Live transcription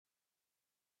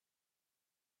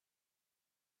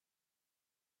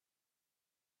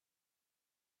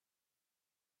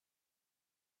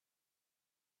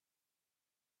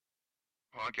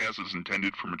podcast is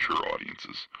intended for mature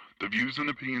audiences. The views and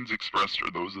opinions expressed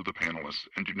are those of the panelists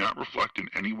and do not reflect in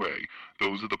any way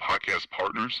those of the podcast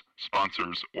partners,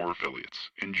 sponsors, or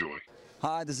affiliates. Enjoy.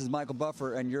 Hi, this is Michael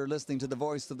Buffer, and you're listening to the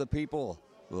Voice of the People.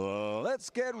 Let's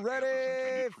get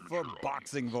ready for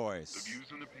Boxing Voice. The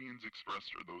views and opinions expressed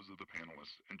are those of the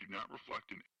panelists and do not reflect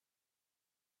in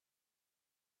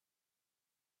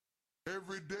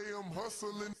Every day I'm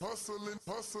hustling. Every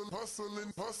day I'm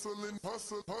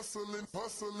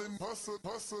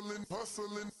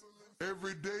hustling.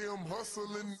 Every day I'm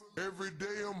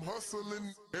hustling.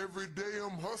 Every day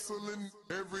I'm hustling.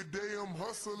 Every day I'm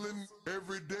hustling.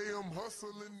 Every day I'm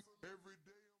hustling. Every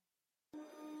day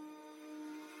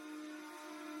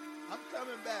I'm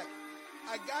coming back.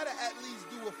 I gotta at least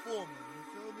do a foreman, you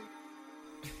feel me?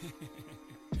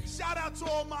 Shout out to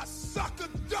all my sucker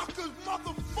duckers,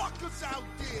 motherfuckers out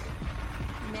there.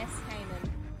 Ness Heyman.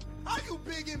 How you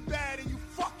big and bad and you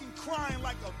fucking crying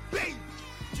like a baby?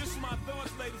 Just my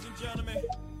thoughts, ladies and gentlemen.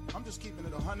 I'm just keeping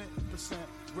it 100%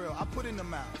 real. I put in the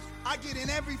miles. I get in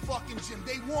every fucking gym.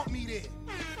 They want me there.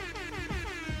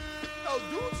 Yo,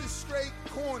 dudes is straight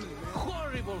corny, man.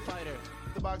 Horrible fighter.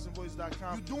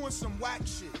 TheBoxingVoice.com. You doing some whack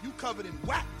shit. You covered in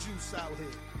whack juice out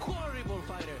here. Horrible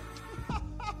fighter.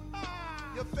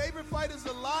 Your favorite fighter's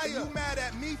a liar. You mad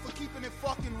at me for keeping it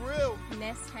fucking real.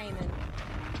 Ness Heyman.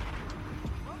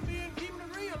 I'm being keeping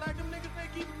it real. Like them niggas they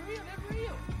keep it real. That's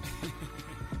real.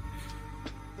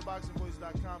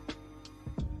 TheBoxingVoice.com.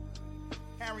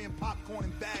 Carrying popcorn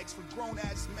in bags for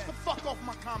grown-ass men. The fuck off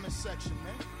my comment section,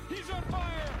 man. He's on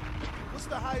fire. What's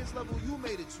the highest level you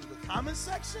made it to? The comment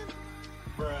section?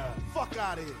 Bruh. Fuck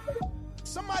out of here.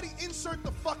 Somebody insert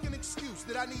the fucking excuse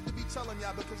that I need to be telling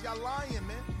y'all because y'all lying,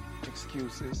 man.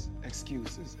 Excuses. I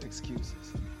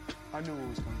knew it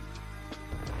was coming.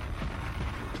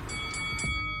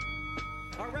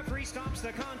 Our referee stops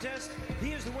the contest.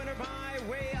 He is the winner by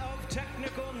way of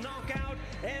technical knockout,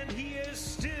 and he is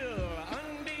still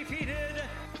undefeated.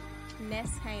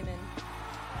 Ness Heyman.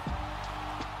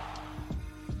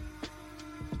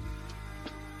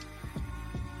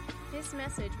 This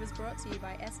message was brought to you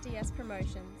by SDS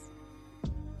Promotions.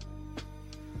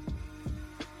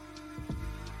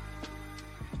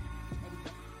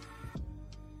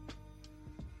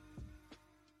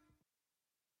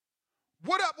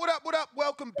 What up?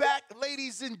 Welcome back,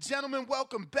 ladies and gentlemen.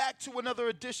 Welcome back to another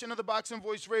edition of the Boxing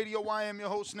Voice Radio. I am your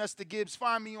host, Nesta Gibbs.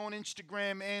 Find me on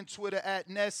Instagram and Twitter at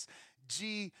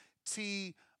NestGTO.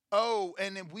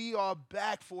 And then we are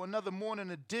back for another morning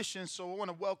edition. So I want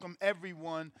to welcome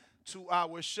everyone to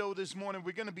our show this morning.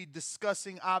 We're going to be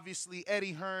discussing, obviously,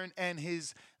 Eddie Hearn and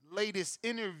his latest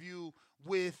interview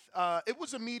with, it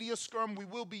was a media scrum. We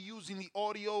will be using the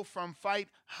audio from Fight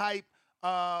Hype,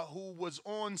 who was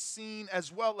on scene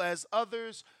as well as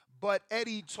others. But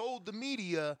Eddie told the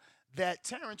media that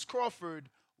Terrence Crawford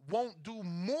won't do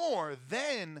more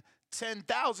than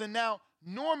 10,000. Now,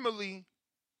 normally,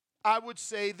 I would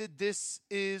say that this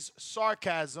is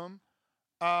sarcasm,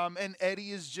 and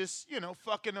Eddie is just,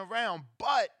 fucking around.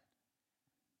 But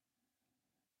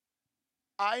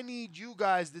I need you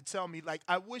guys to tell me,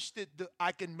 I wish that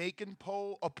I can make a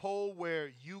poll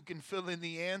where you can fill in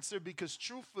the answer, because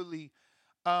truthfully,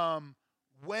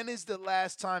 when is the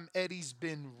last time Eddie's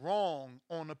been wrong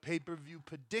on a pay-per-view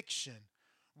prediction?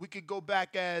 We could go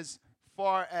back as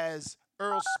far as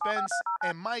Earl Spence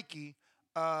and Mikey.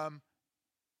 Let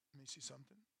me see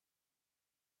something.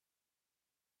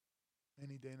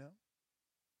 Any day now?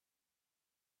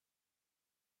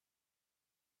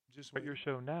 Just Start wait. your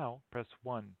show now, press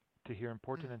 1. To hear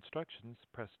important instructions,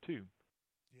 press 2.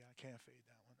 Yeah, I can't fade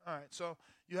that one. All right, so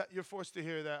you're forced to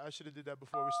hear that. I should have did that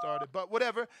before we started. But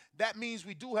whatever. That means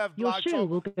we do have Your Blog show Talk.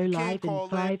 will go You can live in call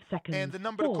 5 seconds. And the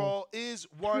number to 4, call is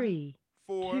 3,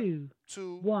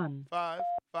 2, 1.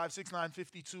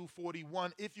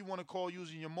 569-5241. If you want to call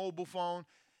using your mobile phone,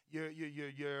 your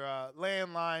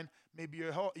landline, maybe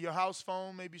your house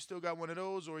phone, maybe you still got one of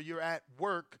those, or you're at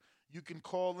work, you can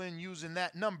call in using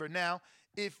that number. Now,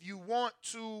 if you want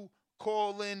to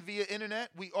call in via internet,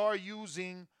 we are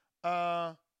using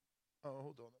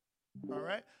hold on. All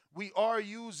right. We are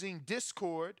using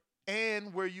Discord,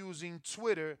 and we're using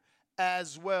Twitter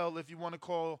as well if you want to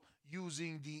call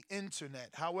using the internet.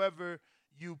 However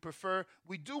you prefer.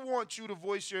 We do want you to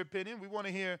voice your opinion. We want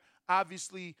to hear,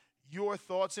 obviously, your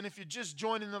thoughts. And if you're just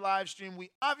joining the live stream, we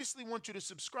obviously want you to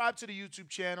subscribe to the YouTube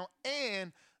channel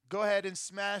and go ahead and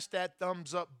smash that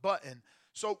thumbs up button.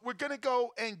 So we're going to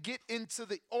go and get into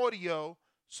the audio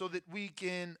so that we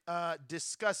can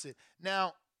discuss it.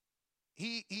 Now,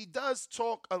 he does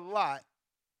talk a lot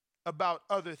about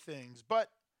other things, but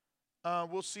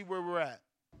we'll see where we're at.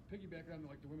 Piggyback on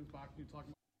like the women's boxing, you're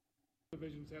talking about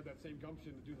divisions have that same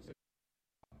gumption to do the same.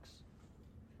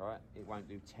 All right, it won't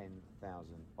do 10,000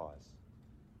 buys.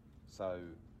 So,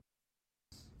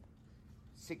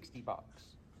 $60.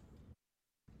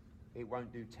 It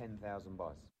won't do 10,000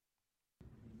 buys to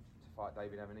fight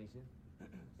David Avanesian.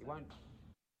 It won't.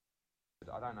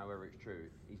 I don't know whether it's true.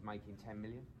 He's making 10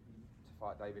 million to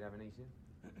fight David Avanesian.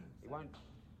 It won't.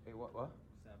 It what?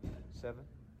 7.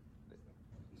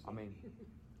 I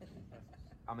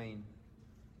mean,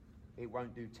 it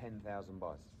won't do 10,000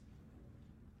 buys.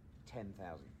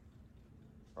 10,000.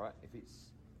 Right? If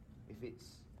it's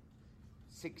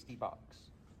 $60,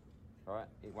 right?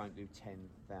 It won't do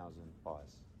 10,000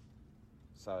 buys.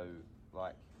 So,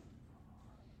 like,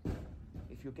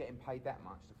 if you're getting paid that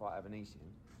much to fight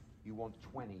Avanesian, you want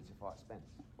 20 to fight Spence,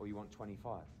 or you want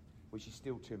 25, which is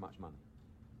still too much money.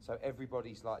 So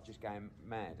everybody's like just going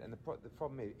mad. And the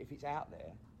problem is, if it's out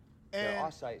there, so I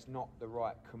say it's not the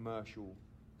right commercial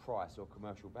price or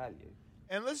commercial value.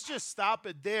 And let's just stop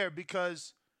it there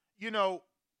because, you know,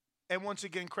 and once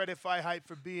again, credit Fight Hype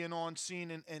for being on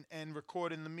scene and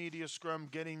recording the media scrum,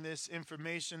 getting this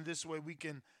information. This way we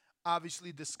can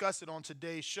obviously discuss it on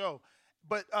today's show.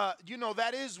 But, you know,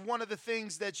 that is one of the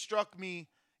things that struck me,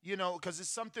 you know, because it's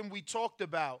something we talked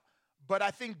about. But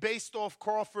I think based off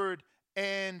Crawford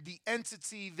and the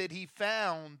entity that he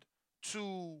found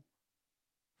to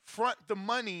front the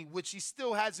money, which he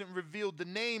still hasn't revealed the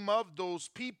name of those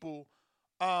people,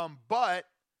 but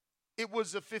it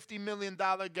was a $50 million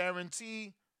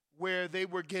guarantee where they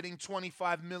were getting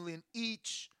 $25 million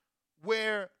each,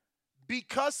 where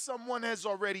because someone has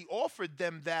already offered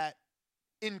them that,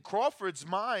 in Crawford's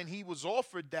mind, he was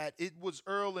offered that. It was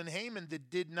Earl and Heyman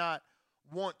that did not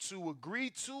want to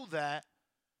agree to that.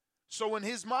 So in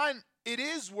his mind, it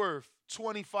is worth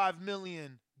 $25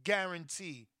 million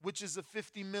guarantee, which is a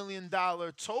 $50 million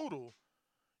total,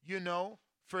 you know,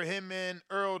 for him and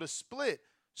Earl to split.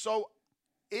 So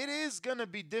it is going to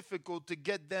be difficult to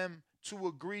get them to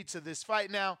agree to this fight.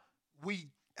 Now, we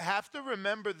have to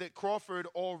remember that Crawford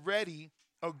already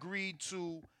agreed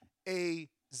to a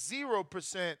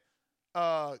 0%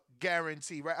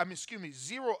 guarantee, right?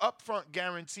 Zero upfront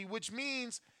guarantee, which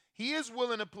means he is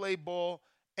willing to play ball,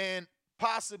 and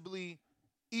possibly,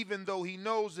 even though he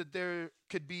knows that there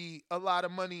could be a lot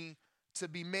of money to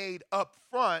be made up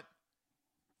front,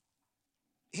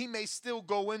 he may still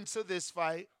go into this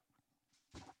fight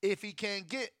if he can't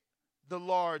get the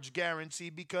large guarantee,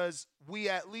 because we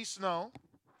at least know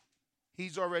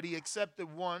he's already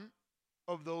accepted one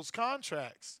of those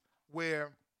contracts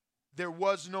where there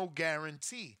was no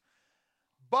guarantee.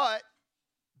 But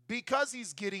because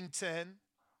he's getting 10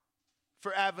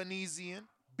 for Avanesian,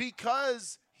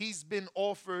 because he's been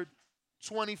offered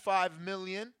 $25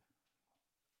 million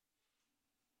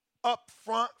up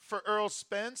front for Earl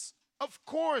Spence, of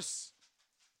course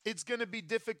it's going to be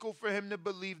difficult for him to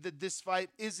believe that this fight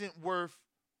isn't worth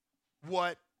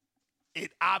what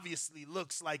it obviously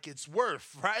looks like it's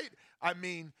worth, right? I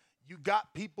mean, you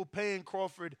got people paying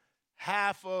Crawford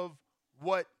half of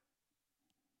what,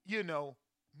 you know,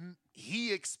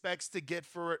 he expects to get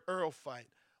for an Earl fight.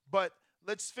 But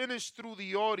let's finish through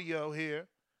the audio here.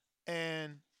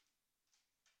 And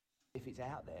if it's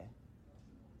out there,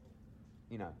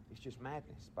 you know, it's just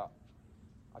madness. But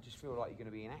I just feel like you're going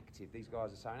to be inactive. These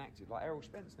guys are so inactive. Like Errol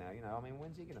Spence now, you know, I mean,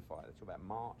 when's he going to fight? They talk about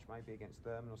March, maybe against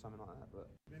Thurman or something like that. But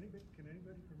can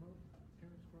anybody promote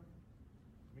Terence Crawford?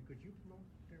 I mean, could you promote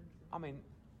Terence Crawford? I mean,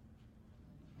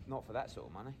 not for that sort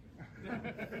of money.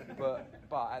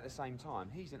 but at the same time,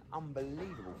 he's an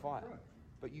unbelievable fighter.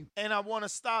 But and I want to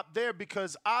stop there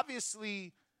because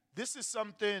obviously this is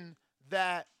something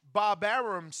that Bob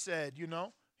Arum said, you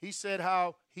know. He said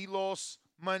how he lost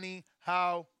money,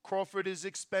 how Crawford is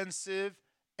expensive,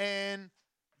 and,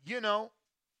 you know,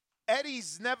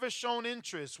 Eddie's never shown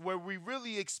interest where we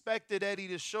really expected Eddie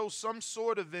to show some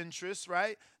sort of interest,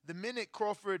 right? The minute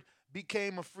Crawford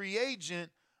became a free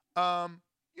agent,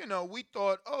 you know, we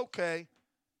thought, okay,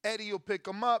 Eddie will pick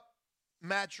him up.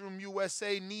 Matchroom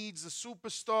USA needs a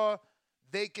superstar.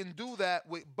 They can do that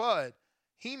with Bud.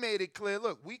 He made it clear,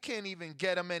 look, we can't even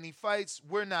get him any fights.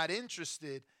 We're not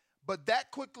interested. But that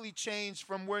quickly changed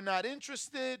from we're not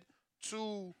interested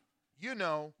to, you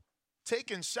know,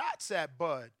 taking shots at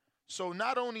Bud. So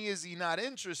not only is he not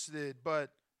interested,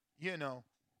 but, you know,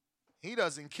 he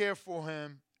doesn't care for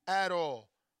him at all,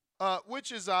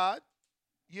 which is odd,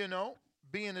 you know,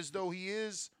 being as though he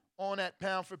is on that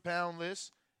pound-for-pound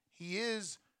list. He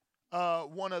is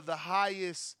one of the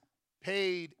highest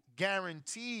paid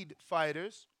guaranteed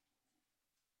fighters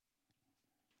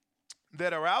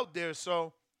that are out there.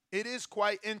 So it is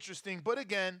quite interesting. But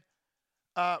again,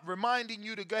 Reminding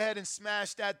you to go ahead and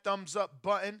smash that thumbs up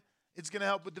button. It's going to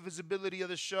help with the visibility of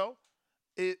the show.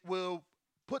 It will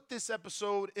put this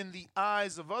episode in the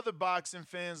eyes of other boxing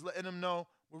fans, letting them know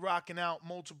we're rocking out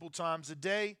multiple times a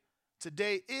day.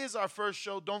 Today is our first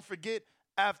show. Don't forget,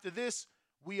 after this,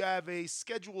 we have a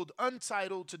scheduled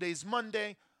Untitled. Today's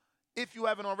Monday. If you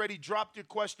haven't already dropped your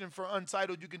question for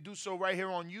Untitled, you can do so right here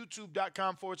on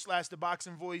youtube.com/The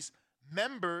Boxing Voice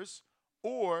members,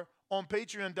 or on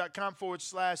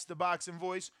patreon.com/The Boxing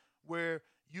Voice, where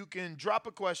you can drop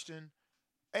a question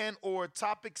and or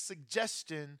topic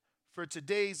suggestion for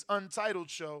today's Untitled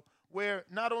show, where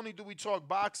not only do we talk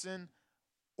boxing,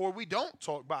 or we don't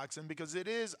talk boxing, because it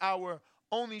is our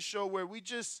only show where we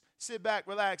just sit back,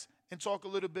 relax, and talk a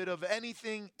little bit of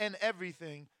anything and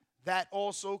everything that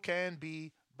also can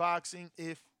be boxing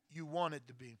if you want it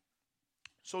to be.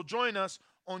 So join us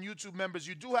on YouTube members.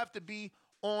 You do have to be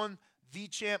on the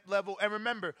champ level. And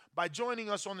remember, by joining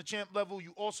us on the champ level,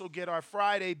 you also get our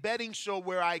Friday betting show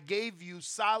where I gave you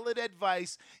solid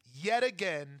advice yet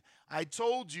again. I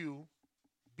told you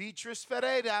Beatriz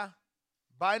Ferreira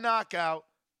by knockout.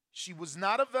 She was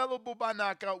not available by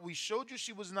knockout. We showed you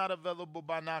she was not available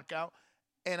by knockout.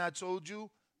 And I told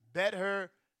you, bet her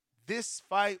this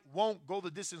fight won't go the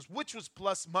distance, which was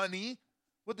plus money.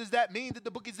 What does that mean? That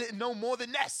the bookies didn't know more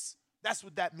than this. That's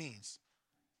what that means.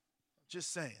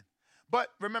 Just saying.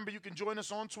 But remember, you can join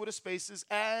us on Twitter Spaces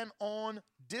and on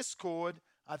Discord.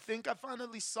 I think I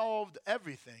finally solved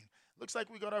everything. Looks like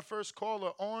we got our first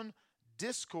caller on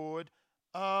Discord.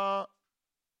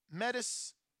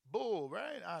 Metis Bull,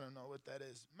 right? I don't know what that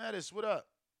is. Metis, what up?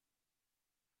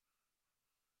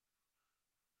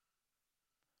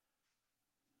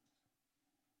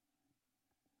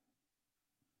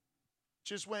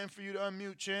 Just waiting for you to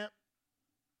unmute, champ.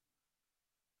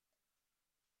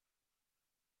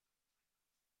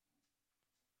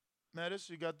 Metis,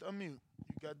 you got the unmute.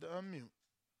 You got the unmute.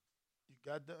 You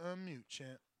got the unmute,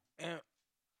 champ. Oh,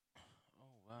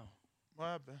 wow. What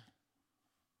happened?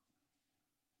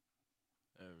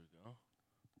 There we go.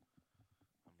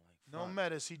 No,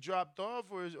 Metis, he dropped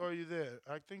off, or are you there?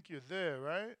 I think you're there,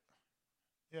 right?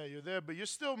 Yeah, you're there, but you're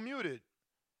still muted.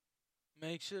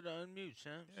 Make sure to unmute,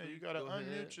 champ. Yeah, so you got to go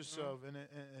unmute ahead. yourself, and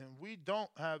we don't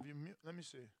have you mute. Let me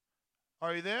see.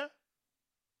 Are you there?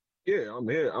 Yeah, I'm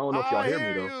here. I don't know if y'all hear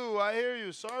me, though. I hear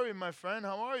you. Sorry, my friend.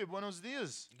 How are you? Buenos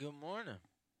dias. Good morning.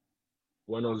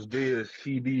 Buenos dias,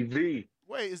 CDV.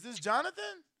 Wait, is this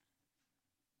Jonathan?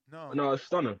 No. No, it's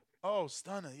Stunner. Oh,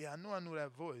 Stunner. Yeah, I knew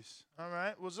that voice. All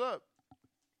right. What's up?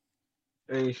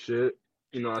 Ain't shit.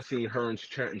 You know, I seen Hearns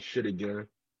chatting shit again.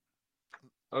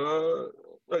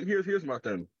 Like, here's my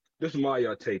thing. This is my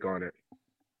take on it.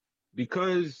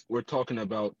 Because we're talking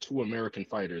about two American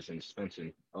fighters in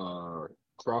Spencer,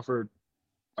 Crawford,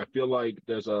 I feel like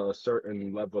there's a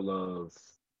certain level of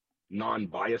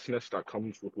non-biasness that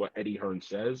comes with what Eddie Hearn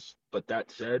says. But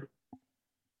that said,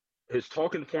 his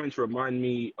talking points remind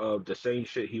me of the same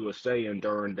shit he was saying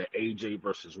during the AJ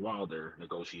versus Wilder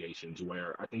negotiations,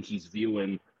 where I think he's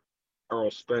viewing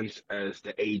Errol Spence as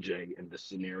the AJ in this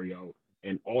scenario.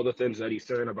 And all the things that he's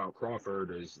saying about Crawford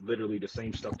is literally the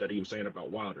same stuff that he was saying about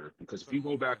Wilder. Because if you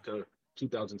go back to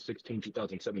 2016,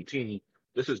 2017,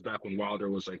 this is back when Wilder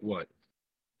was like, what,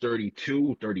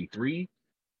 32, 33?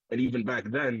 And even back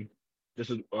then, this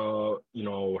is,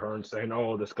 Hearn saying,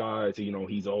 oh, this guy's,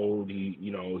 he's old,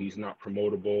 he's not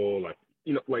promotable,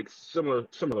 like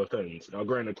similar things. Now,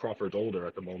 granted, Crawford's older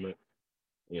at the moment,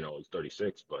 he's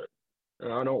 36, but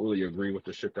I don't really agree with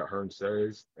the shit that Hearn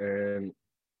says. And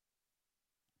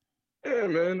yeah,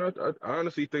 man, I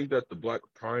honestly think that the Black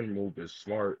Prime move is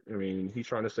smart. I mean, he's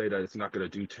trying to say that it's not going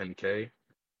to do 10K.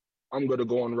 I'm going to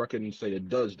go on record and say it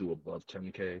does do above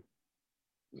 10K.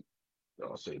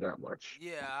 I'll say that much.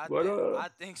 Yeah, I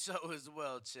think so as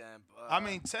well, champ. I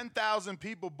mean, 10,000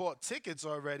 people bought tickets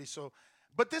already. So,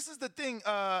 but this is the thing,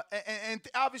 and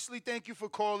obviously, thank you for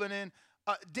calling in.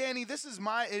 Danny, this is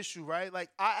my issue, right?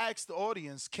 Like, I asked the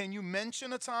audience, can you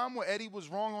mention a time where Eddie was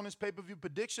wrong on his pay-per-view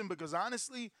prediction? Because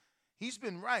honestly, he's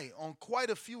been right on quite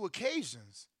a few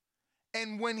occasions.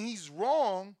 And when he's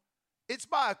wrong, it's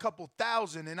by a couple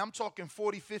thousand, and I'm talking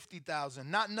 40,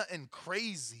 50,000, not nothing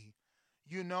crazy.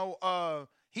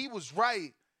 He was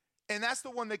right. And that's the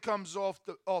one that comes off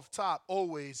top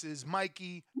always is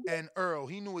Mikey and Earl.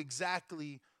 He knew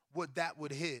exactly what that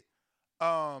would hit.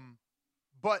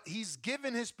 But he's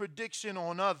given his prediction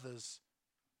on others,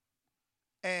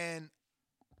 and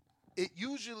it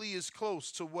usually is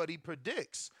close to what he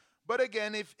predicts. But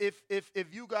again, if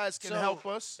you guys can help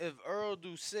us. If Earl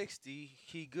do 60,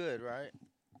 he good, right?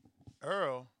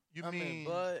 Earl? I mean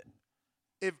Bud?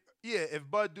 If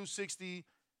Bud do 60,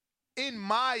 in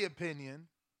my opinion,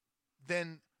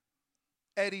 then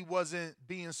Eddie wasn't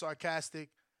being sarcastic,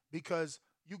 because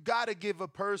you got to give a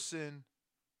person,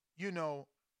 you know,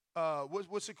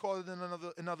 what's it called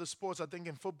in other sports? I think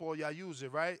in football y'all use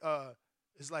it, right?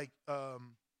 It's like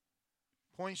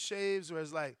point shaves, where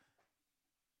it's like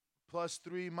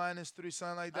 +3, -3,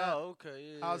 something like that. Oh,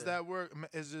 okay. Yeah, How's that work?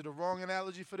 Is it a wrong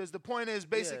analogy for this? The point is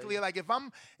basically like if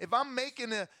I'm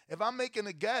making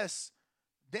a guess,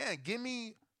 Dan, give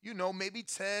me, you know, maybe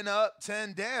 10 up,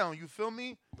 10 down. You feel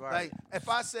me? Right. Like if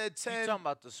I said 10, you talking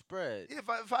about the spread?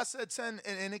 If I said 10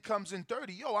 and it comes in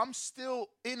 30, yo, I'm still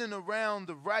in and around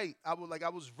the right. I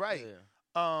was right.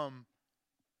 Yeah.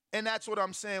 And that's what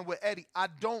I'm saying with Eddie. I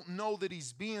don't know that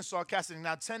he's being sarcastic.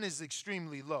 Now 10 is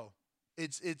extremely low.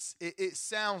 It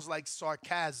sounds like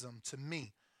sarcasm to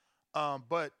me.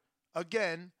 But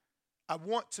again, I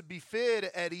want to be fair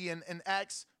to Eddie and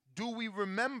ask, do we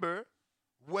remember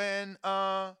when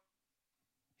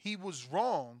he was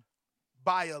wrong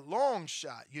by a long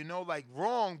shot? You know, like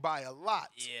wrong by a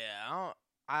lot. Yeah,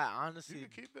 I honestly. You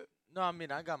can keep it. No, I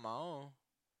mean I got my own.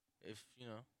 If you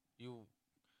know you.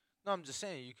 No, I'm just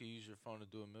saying you could use your phone to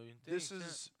do a million things. This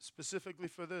is specifically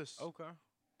for this. Okay.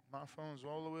 My phone's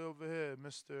all the way over here,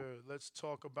 Mr. Let's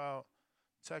talk about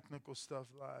technical stuff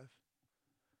live.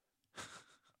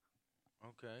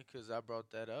 Okay, because I brought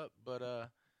that up. But,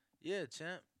 yeah,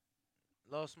 champ.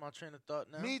 Lost my train of thought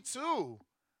now. Me too.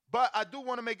 But I do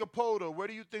want to make a poll, though. Where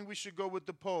do you think we should go with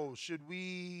the poll? Should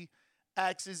we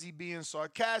ask, is he being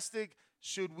sarcastic?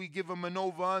 Should we give him an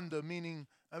over-under, meaning,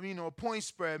 a point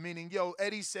spread, meaning, yo,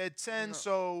 Eddie said 10,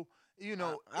 so...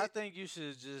 I think you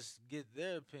should just get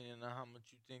their opinion on how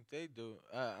much you think they do.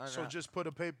 So just put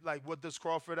a paper, like, what does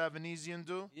Crawford Avanesian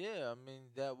do? Yeah, I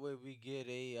mean, that way we get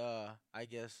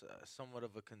somewhat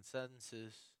of a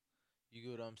consensus. You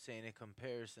get what I'm saying, in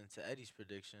comparison to Eddie's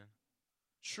prediction.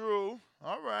 True.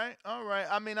 All right.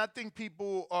 I mean, I think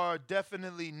people are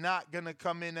definitely not going to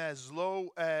come in as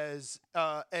low as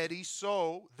Eddie.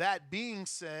 So, that being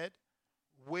said,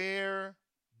 where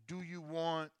do you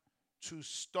want to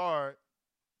start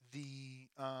the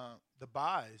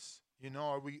buys? You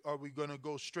know, are we gonna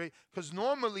go straight? Because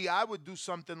normally I would do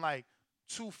something like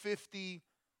 250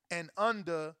 and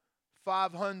under,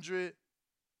 500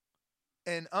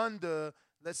 and under,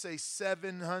 let's say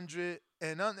 700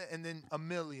 and under, and then a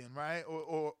million, right?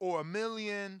 Or a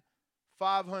million,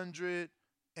 500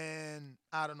 and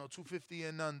I don't know, 250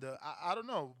 and under. I don't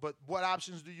know, but what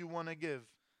options do you want to give?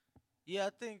 Yeah,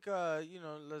 I think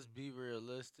let's be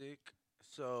realistic.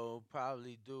 So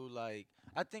probably do I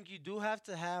think you do have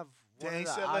to have one of the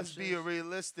said options. Let's be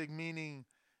realistic, meaning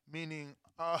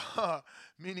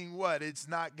what? It's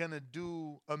not gonna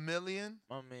do a million?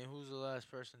 I mean, who's the last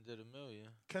person did a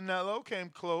million? Canelo came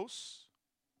close.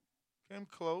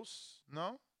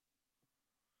 No?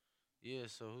 Yeah,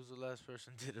 so who's the last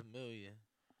person did a million?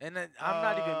 And then, I'm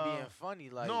not even being funny.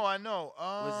 No, I know.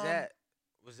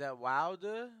 Was that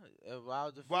Wilder?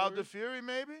 Wilder Fury? Wilder Fury,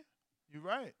 maybe? You're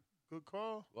right. Good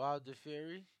call. Wilder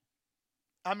Fury?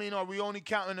 I mean, are we only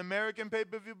counting American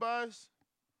pay-per-view buys?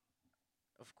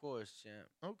 Of course, champ.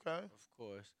 Okay. Of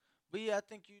course. But yeah, I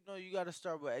think you got to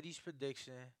start with Eddie's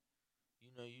prediction.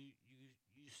 You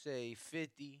say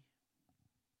 50,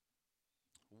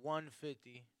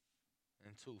 150,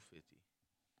 and 250.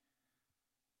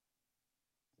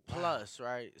 Wow. Plus,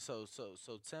 right? So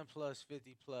 10 plus,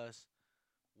 50 plus,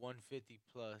 150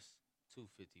 plus,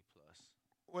 250 plus.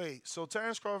 Wait, so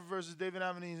Terrence Crawford versus David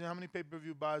Avenese, how many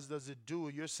pay-per-view buys does it do?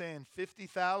 You're saying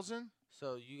 50,000?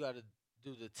 So you got to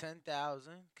do the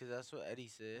 10,000 because that's what Eddie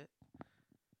said.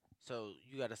 So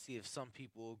you got to see if some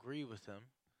people agree with him.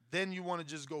 Then you want to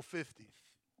just go 50.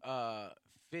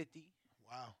 50.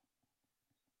 Wow.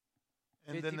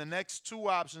 And 50. then the next two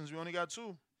options, we only got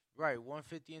two. Right,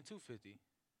 150 and 250.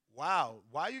 Wow.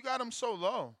 Why you got them so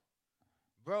low?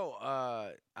 Bro,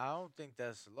 I don't think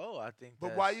that's low. I think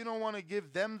But why you don't want to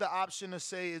give them the option to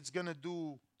say it's going to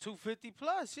do 250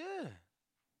 plus, yeah.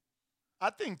 I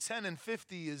think 10 and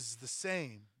 50 is the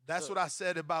same. That's what I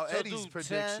said about Eddie's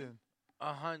prediction. 10,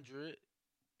 100,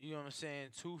 you know what I'm saying,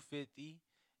 250,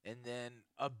 and then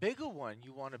a bigger one.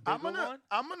 You want a bigger one?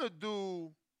 I'm going to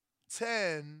do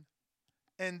 10,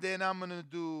 and then I'm going to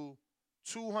do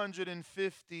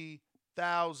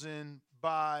 250,000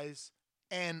 buys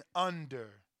and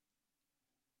under.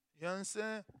 You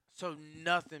understand? So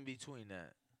nothing between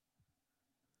that.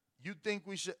 You think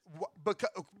we should?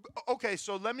 Okay,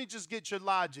 so let me just get your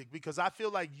logic, because I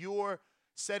feel like you're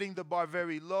setting the bar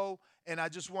very low, and I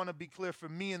just want to be clear for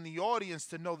me and the audience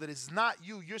to know that it's not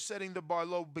you. You're setting the bar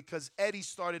low because Eddie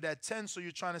started at 10, so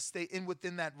you're trying to stay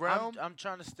within that realm. I'm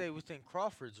trying to stay within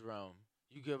Crawford's realm.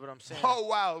 You get what I'm saying? Oh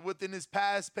wow! Within his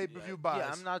past pay-per-view buys.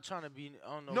 Yeah, I'm not trying to be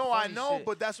on no. No, I funny know, shit.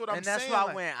 but that's what I'm and that's saying. why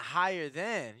like, I went higher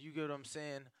than. You get what I'm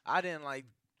saying? I didn't like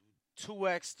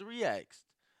 2x, 3x.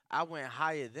 I went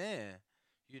higher than.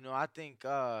 You know, I think.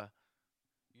 You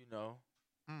know,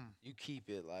 you keep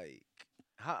it like.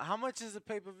 How much is a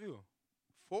pay-per-view?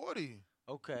 40.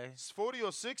 Okay. It's 40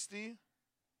 or 60.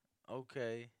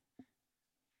 Okay.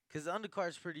 Cause the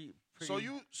undercard's pretty. So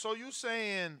you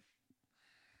saying?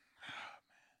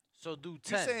 So do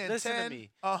 10. You saying Listen 10, to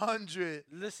me. 100.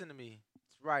 Listen to me.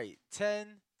 It's right.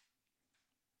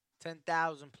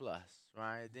 10,000 plus,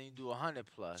 right? Then you do 100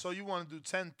 plus. So you want to do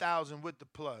 10,000 with the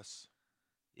plus?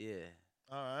 Yeah.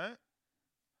 All right.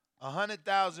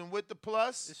 100,000 with the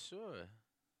plus? Sure.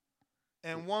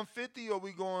 And 150, or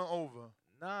we going over?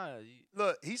 Nah.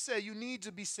 Look, he said you need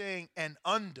to be saying an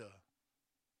under,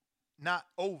 not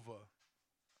over.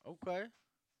 Okay.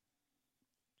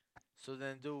 So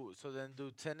then do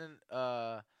 10 and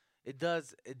it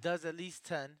does at least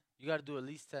 10. You got to do at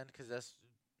least 10 cuz that's,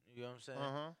 you know what I'm saying?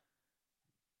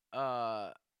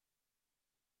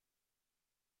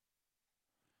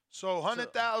 So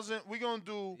 100,000, we're going to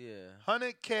do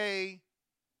 100K,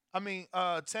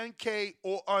 10K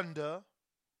or under.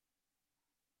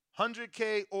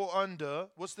 100K or under.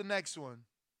 What's the next one?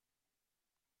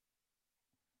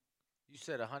 You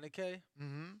said 100K?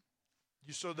 Mm-hmm.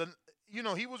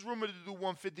 He was rumored to do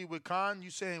 150 with Khan. You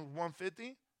saying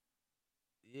 150?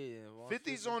 Yeah.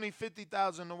 50 is only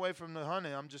 50,000 away from the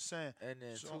 100. I'm just saying. And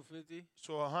then 250?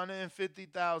 So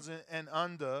 150,000 and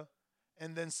under.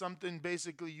 And then something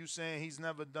basically you saying he's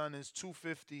never done is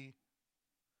 250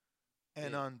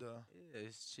 and under. Yeah,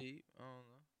 it's cheap. I don't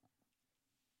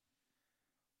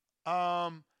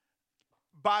know.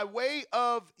 By way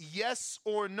of yes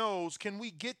or no's, can we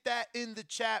get that in the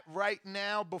chat right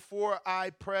now before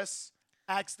I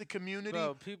ask the community?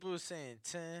 Bro, people are saying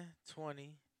 10,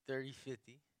 20, 30,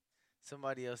 50.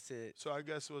 Somebody else said. So I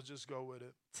guess we'll just go with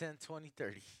it. 10, 20,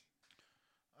 30.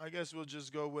 I guess we'll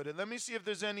just go with it. Let me see if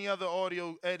there's any other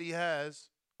audio Eddie has.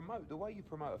 The way you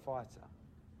promote a fighter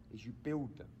is you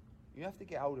build them. You have to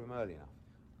get hold of them early enough.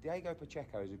 Diego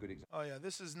Pacheco is a good example. Oh, yeah,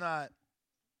 this is not...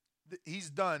 He's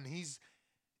done.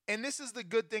 And this is the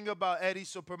good thing about Eddie,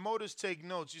 so promoters take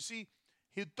notes. You see,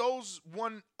 he throws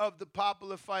one of the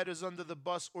popular fighters under the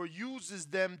bus or uses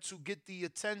them to get the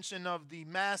attention of the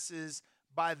masses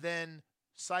by then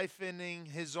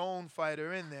siphoning his own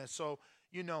fighter in there. So,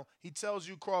 he tells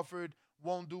you Crawford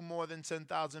won't do more than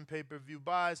 10,000 pay-per-view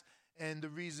buys, and the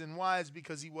reason why is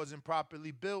because he wasn't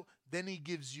properly built. Then he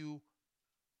gives you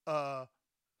a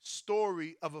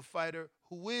story of a fighter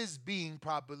who is being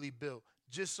properly built.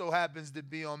 Just so happens to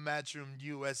be on Matchroom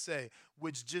USA,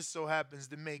 which just so happens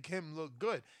to make him look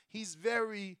good. He's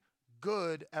very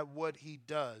good at what he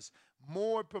does.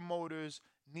 More promoters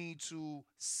need to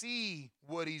see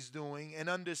what he's doing and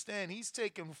understand he's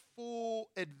taking full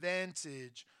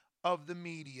advantage of the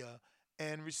media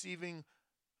and receiving,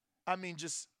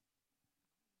 just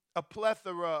a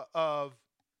plethora of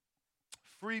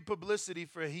free publicity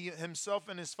for himself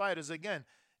and his fighters. Again,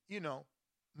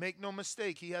 make no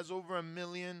mistake, he has over 1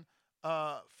 million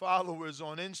followers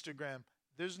on Instagram.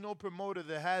 There's no promoter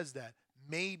that has that.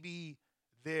 Maybe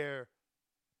their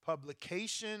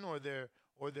publication or their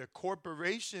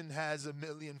corporation has 1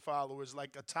 million followers,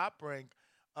 like a Top Rank,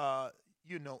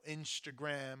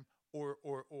 Instagram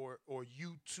or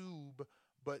YouTube.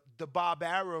 But the Bob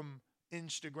Arum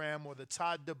Instagram or the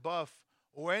Todd DeBuff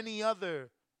or any other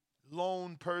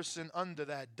lone person under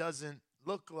that doesn't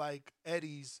look like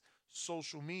Eddie's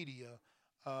social media.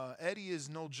 Eddie is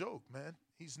no joke, man.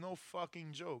 He's no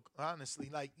fucking joke, honestly.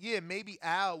 Like, yeah, maybe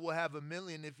Al will have 1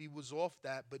 million if he was off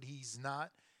that, but he's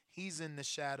not. He's in the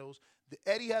shadows.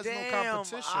 Eddie has no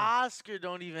competition. Oscar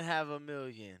don't even have 1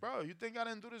 million. Bro, you think I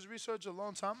didn't do this research a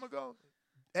long time ago?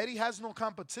 Eddie has no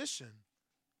competition.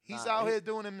 He's out here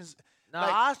doing him.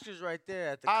 Oscar's right there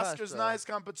at the Oscar's cusp, nice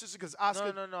competition because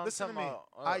Oscar. No, listen to me.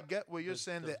 I get what you're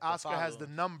saying that Oscar has the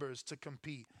numbers to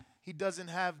compete. He doesn't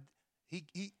have.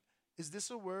 He is this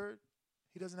a word?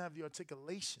 He doesn't have the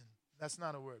articulation. That's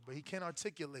not a word, but he can't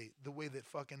articulate the way that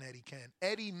fucking Eddie can.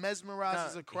 Eddie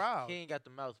mesmerizes a crowd. He ain't got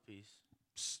the mouthpiece.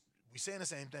 We saying the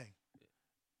same thing.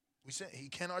 We say he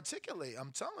can't articulate.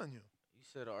 I'm telling you. You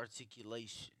said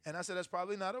articulation. And I said that's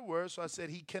probably not a word, so I said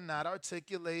he cannot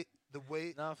articulate the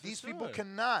way these people sure.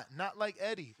 cannot. Not like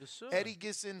Eddie. For sure. Eddie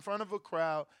gets in front of a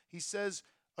crowd. He says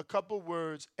a couple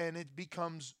words, and it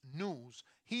becomes news.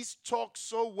 He's talked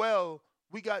so well.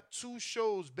 We got 2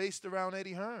 shows based around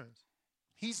Eddie Hearns.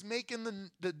 He's making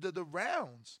the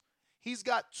rounds. He's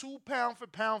got 2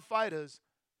 pound-for-pound fighters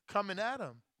coming at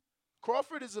him.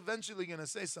 Crawford is eventually going to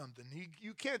say something.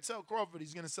 You can't tell Crawford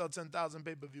he's going to sell 10,000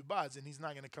 pay-per-view buys and he's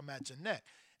not going to come at your neck.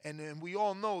 And then we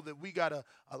all know that we got a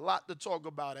lot to talk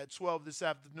about at 12 this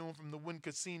afternoon from the Wynn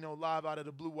Casino live out of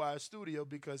the Blue Wire studio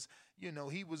because, you know,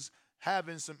 he was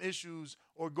having some issues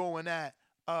or going at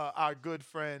our good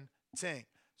friend Tank.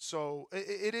 So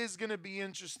it is going to be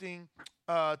interesting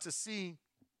to see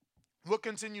what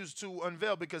continues to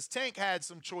unveil because Tank had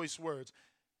some choice words,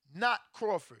 not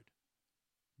Crawford.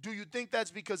 Do you think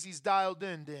that's because he's dialed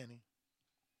in, Danny?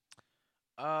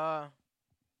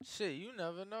 Shit, you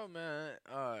never know, man.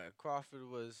 Crawford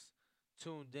was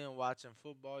tuned in watching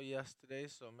football yesterday,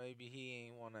 so maybe he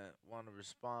ain't wanna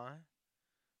respond.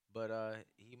 But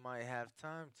he might have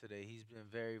time today. He's been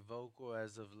very vocal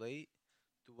as of late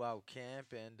throughout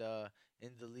camp and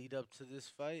in the lead up to this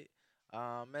fight.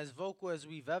 As vocal as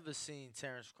we've ever seen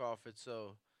Terrence Crawford,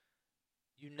 so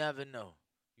you never know.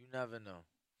 You never know.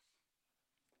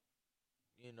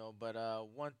 You know, but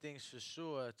one thing's for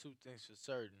sure, two things for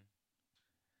certain.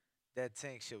 That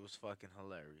Tank shit was fucking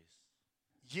hilarious.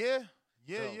 Yeah.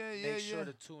 Make sure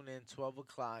to tune in 12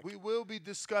 o'clock. We will be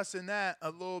discussing that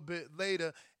a little bit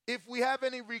later. If we have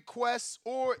any requests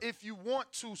or if you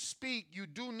want to speak, you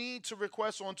do need to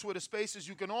request on Twitter Spaces.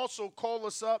 You can also call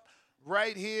us up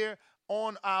right here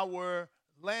on our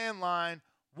landline,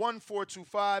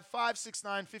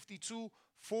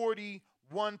 1425-569-5241.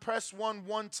 Press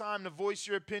 1 time to voice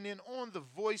your opinion on the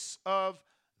Voice of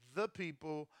the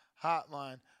People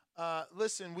hotline.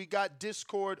 Listen, we got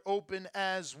Discord open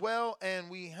as well, and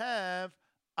we have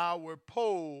our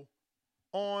poll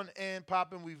on and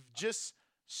popping. We've just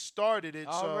started it.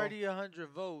 Already 100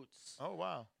 votes. Oh,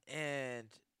 wow. And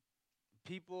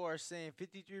people are saying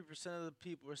 53% of the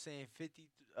people are saying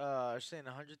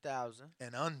 100,000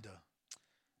 and under.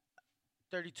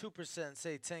 32%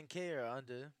 say 10K or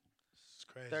under. It's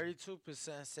crazy.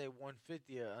 32% say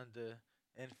 150 or under,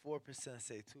 and 4%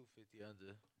 say 250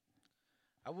 under.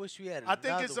 I wish we had. I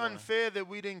think it's unfair that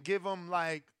we didn't give him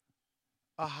like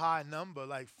a high number,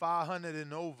 like 500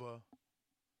 and over.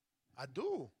 I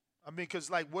do. I mean, because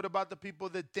like, what about the people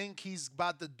that think he's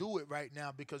about to do it right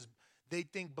now because they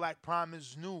think Black Prime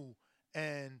is new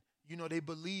and you know they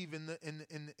believe in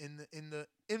the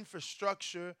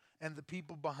infrastructure and the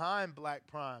people behind Black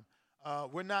Prime.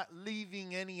 We're not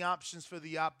leaving any options for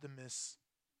the optimists,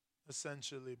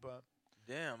 essentially. But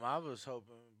damn, I was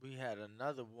hoping we had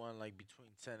another one like between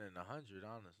 10 and 100.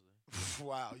 Honestly.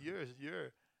 Wow, you're.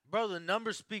 Bro, the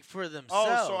numbers speak for themselves.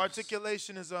 Oh, so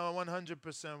articulation is a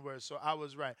 100% word. So I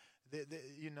was right.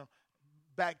 Not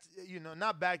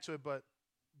back to it, but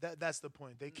that's the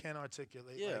point. They can't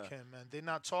articulate like him, man. They're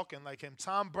not talking like him.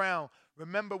 Tom Brown,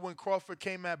 remember when Crawford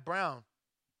came at Brown?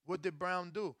 What did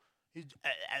Brown do? He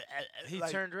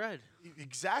turned red.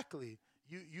 Exactly.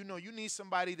 You know, you need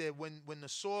somebody that when the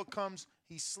sword comes,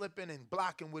 he's slipping and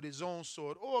blocking with his own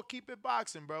sword. Or keep it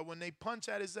boxing, bro. When they punch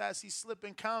at his ass, he's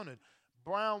slipping countered.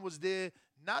 Brown was there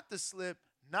not to slip,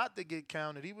 not to get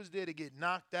counted. He was there to get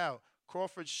knocked out.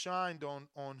 Crawford shined on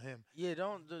him. Yeah,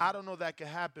 I don't know that could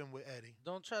happen with Eddie.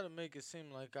 Don't try to make it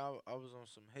seem like I was on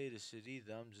some hater shit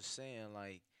either. I'm just saying,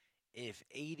 like, if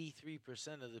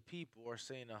 83% of the people are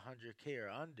saying 100K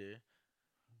or under,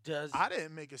 I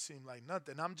didn't make it seem like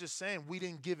nothing. I'm just saying we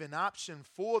didn't give an option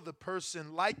for the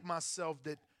person like myself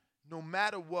that no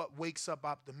matter what wakes up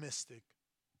optimistic.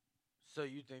 So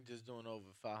you think there's doing over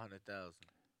 500,000?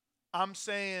 I'm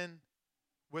saying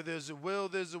where there's a will,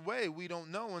 there's a way. We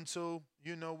don't know until,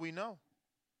 we know.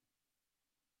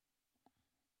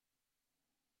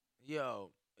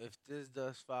 Yo, if this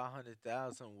does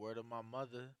 500,000, word of my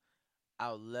mother,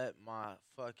 I'll let my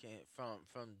fucking,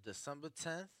 from December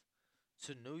 10th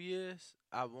to New Year's,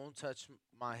 I won't touch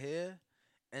my hair.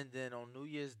 And then on New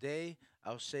Year's Day,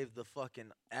 I'll shave the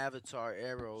fucking avatar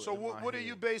arrow. So what are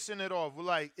you basing it off?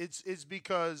 Like it's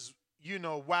because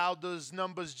Wilder's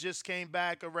numbers just came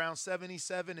back around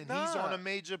 77, and he's on a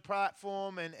major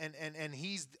platform, and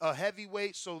he's a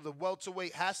heavyweight, so the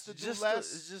welterweight has to do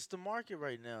less. It's just the market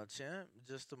right now, champ.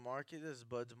 Just the market. It's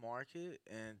Bud's market,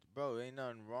 and bro, ain't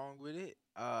nothing wrong with it.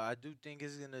 I do think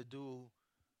it's gonna do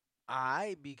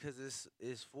alright because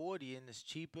it's 40 and it's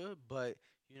cheaper, but.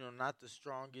 Not the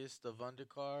strongest of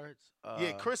undercards.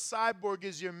 Chris Cyborg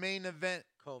is your main event.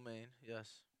 Co-main,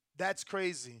 yes. That's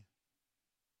crazy.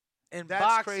 That's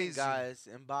boxing, crazy. Guys.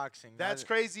 In boxing. That's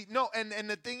crazy. No, and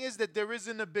the thing is that there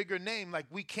isn't a bigger name. Like,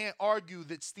 we can't argue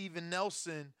that Steven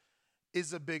Nelson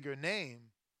is a bigger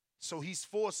name. So he's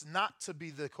forced not to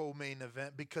be the co-main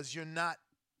event because you're not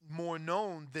more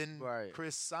known than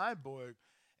Chris Cyborg.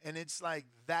 And it's like,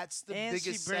 that's the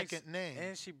biggest second name.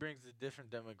 And she brings a different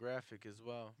demographic as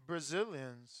well.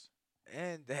 Brazilians.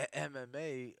 and the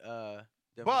MMA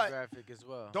But demographic as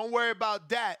well. don't worry about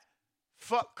that.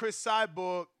 Fuck Chris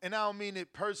Cyborg, and I don't mean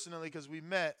it personally because we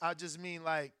met. I just mean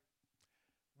like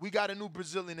we got a new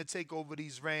Brazilian to take over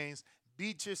these reigns.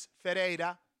 Beatriz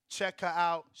Ferreira, check her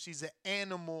out. She's an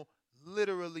animal.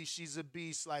 Literally, she's a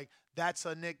beast. Like, that's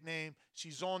her nickname.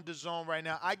 She's on the zone right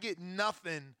now. I get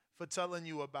nothing for telling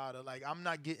you about her. Like, I'm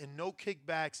not getting no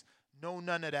kickbacks, no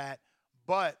none of that.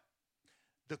 But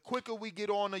the quicker we get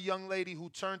on a young lady who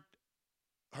turned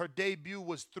her debut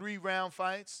was 3-round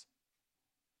fights.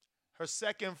 Her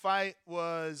second fight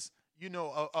was,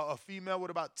 a female with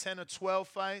about 10 or 12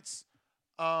 fights.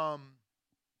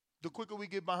 The quicker we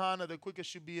get behind her, the quicker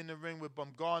she'll be in the ring with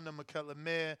Baumgartner, Michaela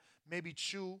Mayer, maybe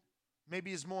Chu.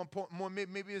 Maybe it's more important.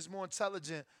 Maybe it's more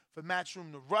intelligent for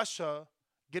Matchroom to rush her,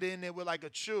 get in there with like a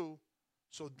Chu,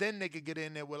 so then they could get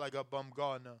in there with like a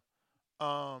Baumgartner.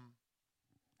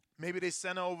 Maybe they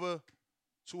send her over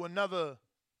to another,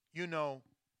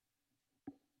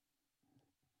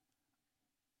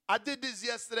 I did this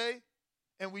yesterday,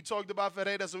 and we talked about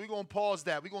Ferreira, so we're going to pause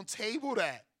that. We're going to table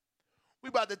that. We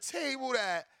about to table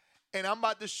that, and I'm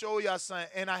about to show y'all something.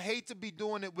 And I hate to be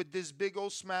doing it with this big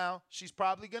old smile. She's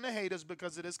probably going to hate us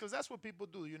because of this, because that's what people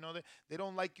do. They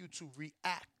don't like you to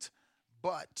react.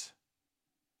 But,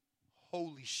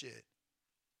 holy shit.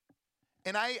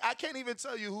 And I can't even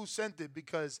tell you who sent it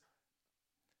because,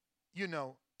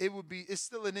 it's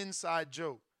still an inside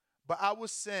joke. But I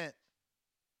was sent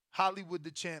Hollywood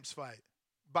the Champs fight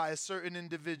by a certain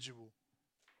individual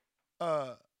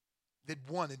that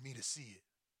wanted me to see it.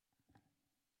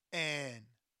 And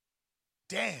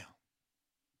damn,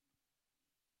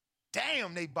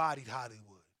 they bodied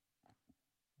Hollywood.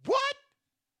 What?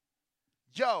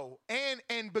 Yo,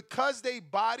 and because they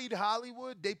bodied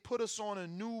Hollywood, they put us on a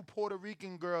new Puerto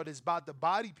Rican girl that's about to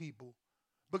body people.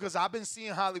 Because I've been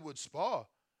seeing Hollywood spar.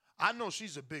 I know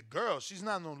she's a big girl. She's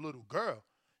not no little girl.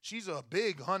 She's a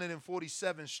big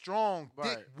 147 strong,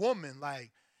 thick woman.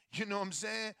 Like, you know what I'm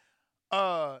saying?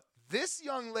 This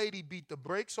young lady beat the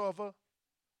brakes off her.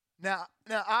 Now,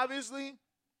 obviously,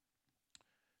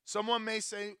 someone may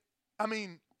say,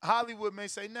 Hollywood may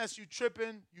say, Ness, you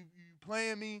tripping, you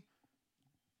playing me.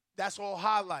 That's all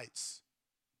highlights.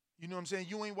 You know what I'm saying?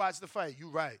 You ain't watched the fight. You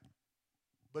right.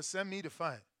 But send me the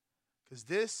fight. Because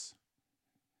this,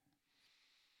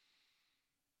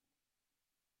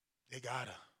 they got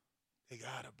her. They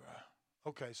got her, bro.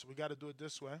 Okay, so we got to do it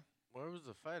this way. Where was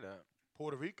the fight at?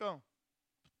 Puerto Rico.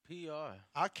 PR.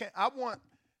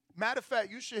 Matter of fact,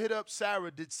 you should hit up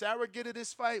Sarah. Did Sarah get her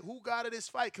this fight? Who got her this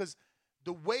fight? Because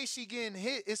the way she getting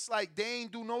hit, it's like they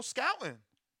ain't do no scouting.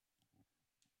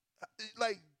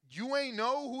 Like, you ain't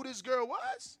know who this girl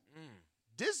was?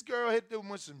 This girl hit them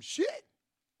with some shit.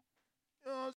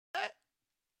 You know what I'm saying?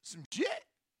 Some shit.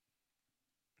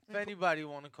 If anybody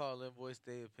want to call in, voice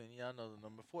their opinion, I know the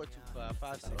number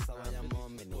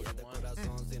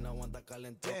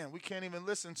 425-569-5241. Damn, we can't even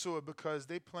listen to it because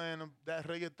they playing that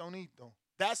reggaetonito.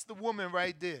 That's the woman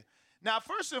right there. Now,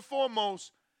 first and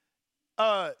foremost,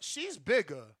 she's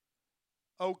bigger.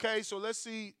 Okay, so let's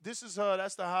see. This is her.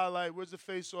 That's the highlight. Where's the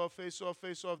face off? Face off.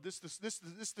 Face off. This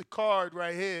the card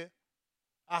right here.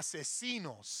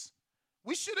 Asesinos.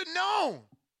 We should have known.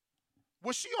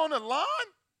 Was she on the line?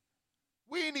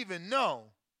 We didn't even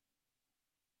know.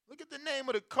 Look at the name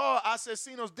of the card.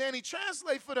 Asesinos. Danny,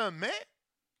 translate for them, man.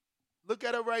 Look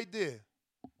at her right there.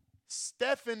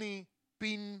 Stephanie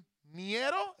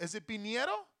Pinheiro. Is it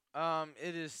Pinheiro?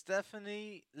 It is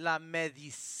Stephanie La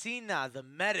Medicina, the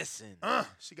medicine.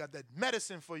 She got that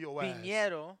medicine for your ass.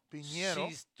 Pinheiro. Pinheiro.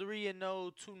 She's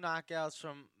 3-0, 2 knockouts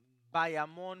from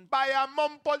Bayamon.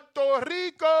 Bayamon, Puerto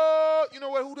Rico. You know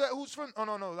what? Who's from? Oh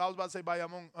no, I was about to say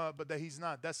Bayamon, but that he's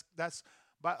not. That's.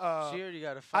 She already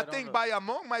got a fight. I think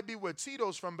Bayamon might be where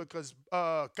Tito's from because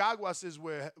Caguas is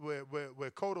where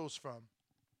Cotto's from.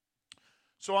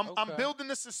 So I'm building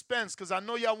the suspense because I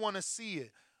know y'all want to see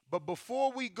it. But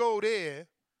before we go there,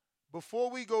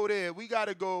 we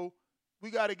gotta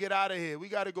get out of here. We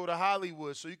gotta go to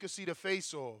Hollywood so you can see the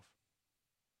face-off.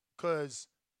 Cause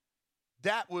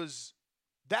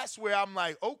that's where I'm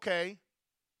like, okay,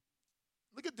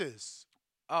 look at this.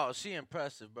 Oh, she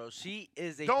impressive, bro. She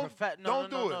is a Don't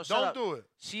do it.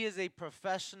 She is a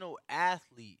professional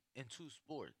athlete in 2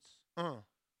 sports.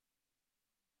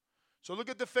 So look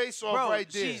at the face-off Bro, right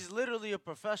there. She's literally a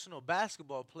professional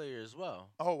basketball player as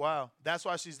well. Oh, wow. That's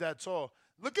why she's that tall.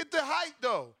 Look at the height,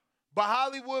 though. But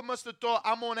Hollywood must have thought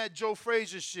I'm on that Joe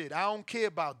Frazier shit. I don't care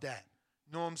about that.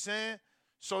 You know what I'm saying?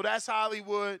 So that's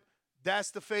Hollywood. That's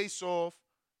the face-off.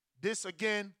 This,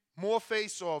 again, more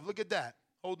face-off. Look at that.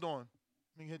 Hold on.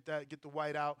 Let me hit that. Get the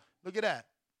white out. Look at that.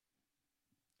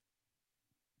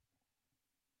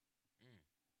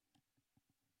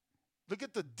 Look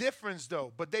at the difference,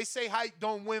 though. But they say height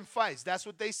don't win fights. That's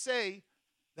what they say.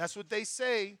 That's what they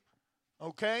say.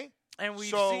 Okay? And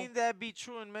we've seen that be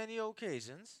true in many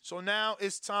occasions. So now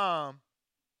it's time.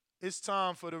 It's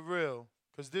time for the real.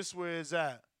 Because this where it's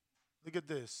at. Look at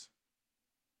this.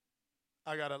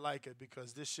 I got to like it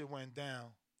because this shit went down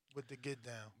with the get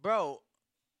down. Bro,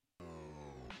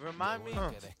 remind me.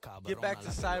 Get back to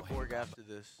Cyborg after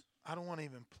this. I don't want to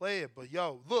even play it, but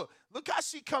yo, look how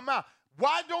she come out.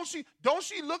 Why don't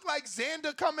she look like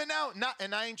Xander coming out? Not,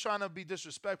 and I ain't trying to be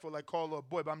disrespectful, like call her a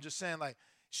boy, but I'm just saying like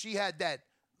she had that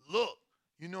look.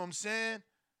 You know what I'm saying?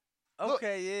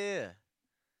 Okay, yeah.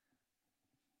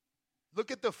 Look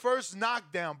at the first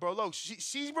knockdown, bro. Look,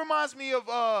 she reminds me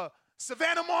of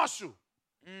Savannah Marshall.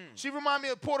 She reminds me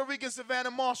of Puerto Rican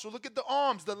Savannah Marshall. Look at the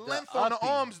arms, the length on the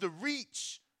arms, the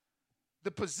reach,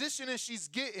 the positioning she's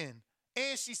getting.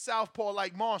 And she's southpaw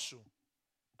like Marshall.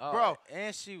 Bro.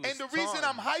 And she was And the reason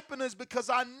I'm hyping her is because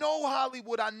I know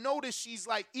Hollywood. I know that she's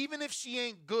like, even if she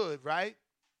ain't good, right?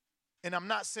 And I'm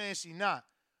not saying she not.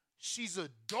 She's a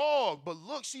dog. But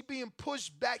look, she being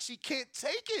pushed back. She can't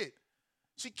take it.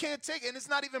 She can't take it. And it's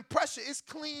not even pressure. It's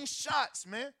clean shots,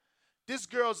 man. This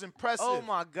girl's impressive. Oh,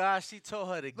 my gosh. She told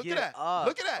her to Look get at that. up.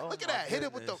 Look at that. Oh, Look at my that. Hit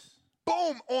it with the goodness.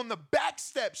 boom on the back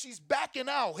step. She's backing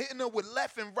out, hitting her with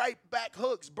left and right back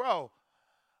hooks, bro.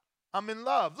 I'm in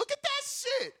love. Look at that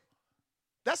shit.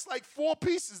 That's like 4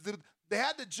 pieces. They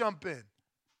had to jump in.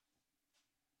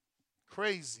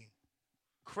 Crazy.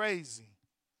 Crazy.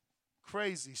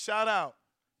 Crazy. Shout out.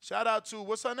 Shout out to,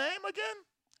 what's her name again?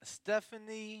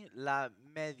 Stephanie La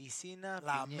Medicina.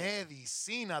 La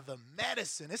Medicina, the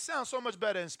medicine. It sounds so much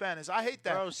better in Spanish. I hate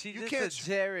that. Bro, she did to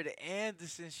Jared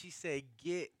Anderson. She said,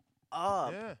 get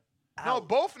up. Yeah. No,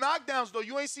 both knockdowns, though.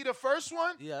 You ain't see the first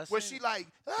one? Yeah, where she like,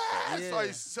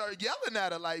 started yelling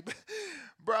at her like,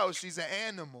 bro, she's an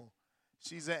animal.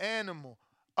 She's an animal.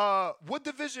 What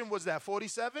division was that,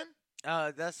 47?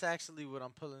 That's actually what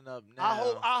I'm pulling up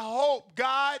now. I hope,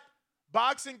 God,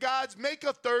 boxing gods, make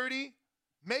her 30.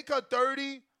 Make her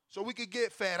 30 so we could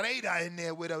get Ferreira in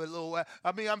there with a little.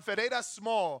 I mean, Ferreira's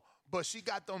small, but she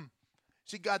got them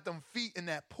feet in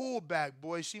that pullback,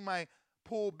 boy. She might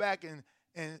pull back and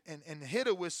hit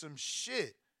her with some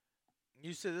shit.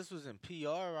 You said this was in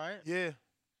PR, right? Yeah.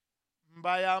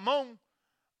 Bayamon.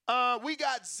 We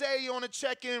got Zay on the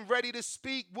check-in, ready to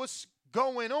speak. What's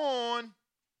going on?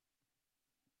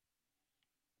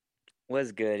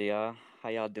 What's good, y'all? How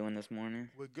y'all doing this morning?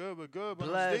 We're good. Buenos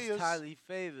Blessed, dias. highly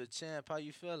favored, champ. How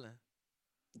you feeling?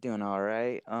 Doing all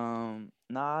right. I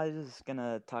was just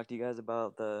gonna talk to you guys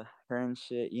about the Hearn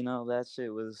shit. You know, that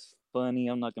shit was funny.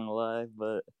 I'm not gonna lie,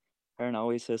 but Hearn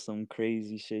always says some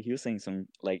crazy shit. He was saying some,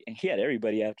 like, he had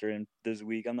everybody after him this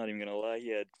week. I'm not even gonna lie. He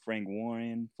had Frank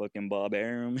Warren, fucking Bob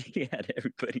Arum. He had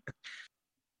everybody.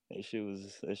 That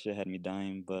shit had me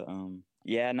dying. But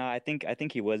yeah, no, I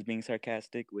think he was being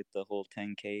sarcastic with the whole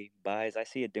 10K buys. I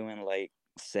see it doing like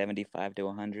 75 to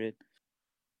 100.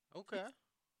 Okay.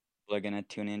 People are gonna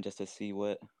tune in just to see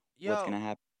what's gonna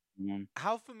happen.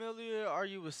 How familiar are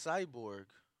you with Cyborg?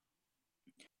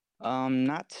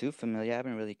 Not too familiar. I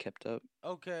haven't really kept up.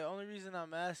 Okay, only reason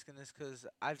I'm asking is because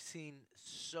I've seen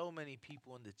so many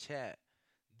people in the chat.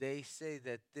 They say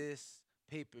that this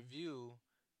pay-per-view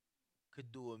could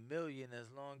do $1 million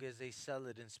as long as they sell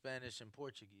it in Spanish and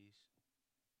Portuguese.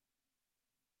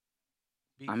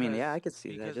 I mean, yeah, I could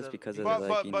see that just because of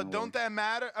but don't that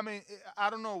matter? I mean, I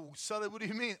don't know. Sell it. What do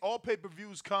you mean? All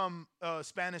pay-per-views come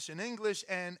Spanish and English,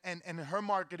 and her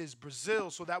market is Brazil,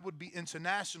 so that would be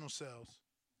international sales.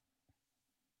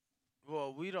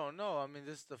 Well, we don't know. I mean,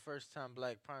 this is the first time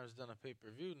Black Prime's done a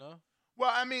pay-per-view, no?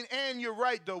 Well, I mean, and you're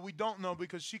right, though. We don't know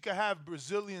because she could have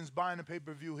Brazilians buying a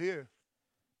pay-per-view here.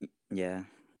 Yeah.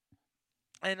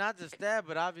 And not just that,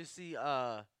 but obviously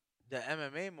the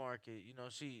MMA market, you know,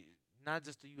 she, not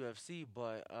just the UFC,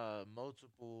 but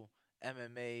multiple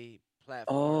MMA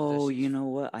platforms. Oh, you know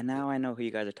what? Now I know who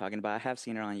you guys are talking about. I have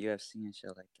seen her on UFC and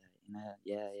shit like that.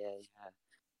 Yeah.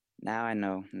 Now I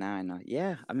know.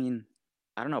 Yeah, I mean,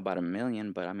 I don't know about $1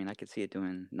 million, but I mean, I could see it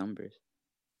doing numbers.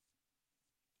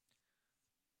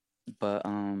 But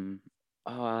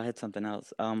I had something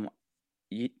else.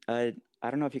 I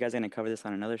don't know if you guys are gonna cover this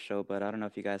on another show, but I don't know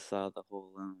if you guys saw the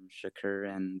whole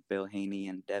Shakur and Bill Haney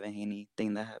and Devin Haney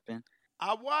thing that happened.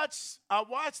 I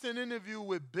watched an interview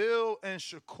with Bill and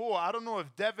Shakur. I don't know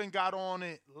if Devin got on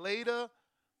it later.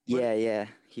 Yeah,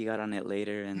 he got on it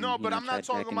later. And no, but I'm not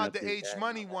talking about the H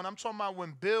Money one. I'm talking about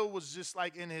when Bill was just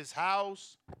like in his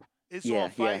house. It's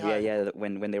on Fight Hype. Yeah.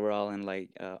 When they were all in like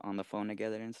on the phone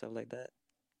together and stuff like that.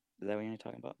 Is that what you're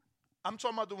talking about? I'm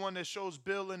talking about the one that shows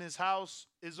Bill in his house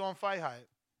is on Fight Hype.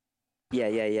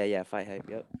 Yeah. Fight Hype.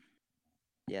 Yep.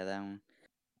 Yeah, that one.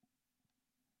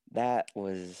 That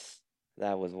was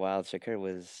wild. Shakur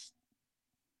was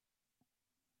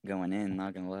going in.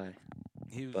 Not gonna lie.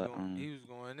 He was But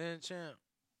going in, champ.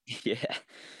 yeah.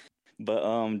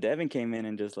 But Devin came in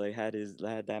and just like had his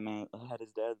dad's back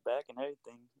and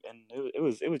everything, and it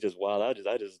was just wild. I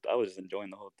was just enjoying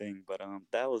the whole thing. But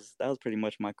that was pretty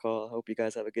much my call. I hope you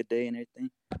guys have a good day and everything.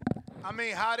 I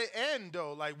mean, how'd it end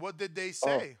though? Like, what did they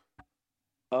say?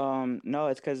 No,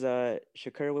 it's because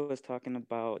Shakur was talking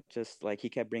about just like he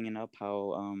kept bringing up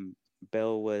how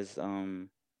Bill was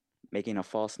making a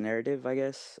false narrative, I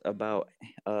guess, about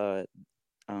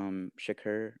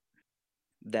Shakur,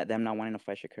 that them not wanting to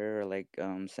fight Shakur, or like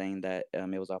saying that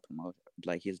it was all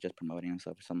like he was just promoting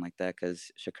himself or something like that,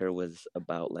 because Shakur was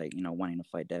about like wanting to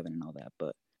fight Devin and all that,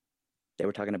 but they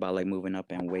were talking about like moving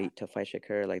up and weight to fight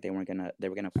Shakur, like they were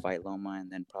gonna fight Loma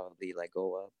and then probably like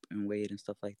go up and weight and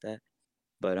stuff like that.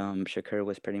 But Shakur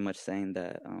was pretty much saying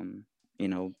that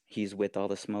he's with all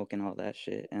the smoke and all that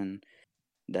shit, and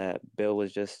that Bill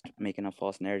was just making a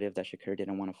false narrative that Shakur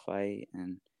didn't want to fight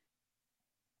and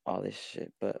all this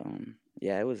shit. But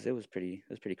yeah, it was pretty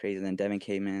crazy. And then Devin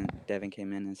came in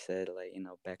and said, like,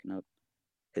 backing up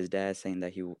his dad, saying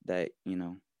that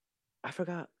I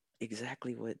forgot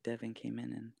exactly what Devin came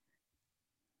in and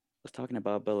was talking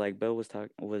about, but like Bill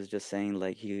was just saying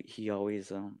like he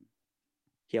always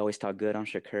talked good on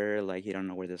Shakur, like he don't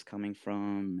know where this coming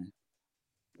from,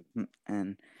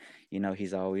 and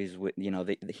he's always with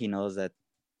he knows that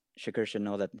Shakur should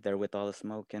know that they're with all the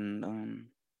smoke. And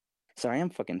sorry,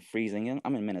 I'm fucking freezing.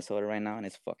 I'm in Minnesota right now and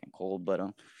it's fucking cold, but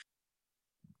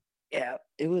yeah,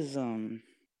 it was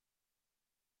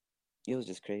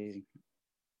just crazy.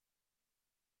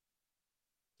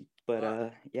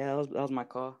 But yeah, that was my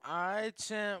call. All right,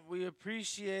 champ. We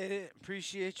appreciate it.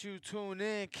 Appreciate you tuning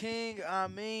in. King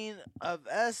Amin of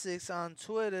Essex on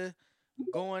Twitter,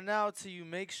 going out to you.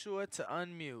 Make sure to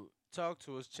unmute. Talk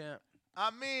to us, champ.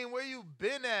 I mean, where you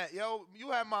been at, yo?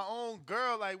 You had my own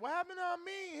girl. Like, what happened to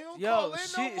Amin? He don't call in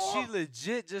no more. She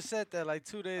legit just said that like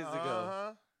 2 days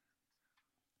ago.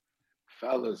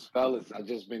 Fellas, I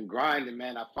just been grinding,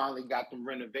 man. I finally got them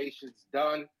renovations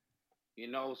done.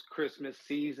 It's Christmas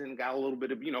season, got a little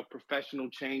bit of, professional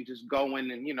changes going,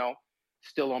 and,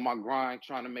 still on my grind,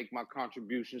 trying to make my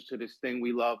contributions to this thing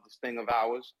we love, this thing of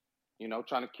ours,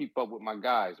 trying to keep up with my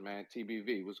guys, man.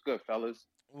 TBV, what's good, fellas?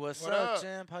 What's up,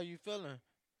 champ? How you feeling?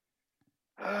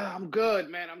 I'm good,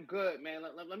 man.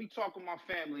 Let me talk with my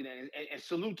family then, and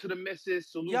salute to the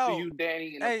missus, salute to you,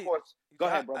 Danny, and of course, go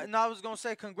ahead, bro. No, I was gonna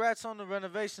say congrats on the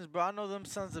renovations, bro. I know them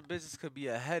sons of bitches could be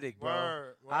a headache, bro.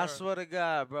 Word. I swear to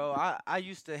God, bro. I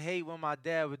used to hate when my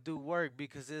dad would do work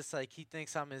because it's like he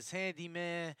thinks I'm his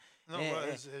handyman,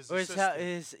 his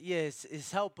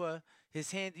helper,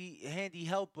 his handy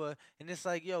helper, and it's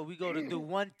like, yo, we go to do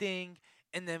one thing.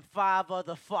 And then 5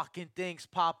 other fucking things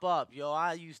pop up, yo.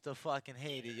 I used to fucking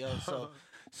hate it, yo.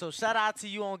 So shout out to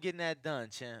you on getting that done,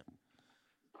 champ.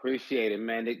 Appreciate it,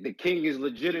 man. The king is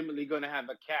legitimately gonna have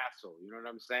a castle. You know what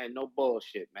I'm saying? No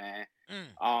bullshit, man.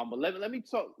 But let me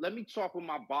talk with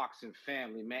my boxing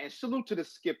family, man. And salute to the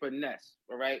skipper Ness.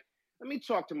 All right. Let me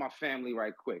talk to my family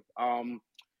right quick.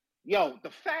 Yo,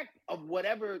 the fact of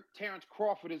whatever Terrence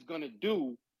Crawford is gonna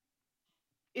do.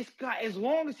 As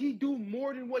long as he do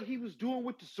more than what he was doing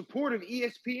with the support of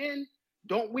ESPN,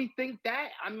 don't we think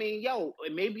that? I mean, yo,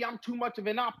 maybe I'm too much of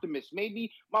an optimist.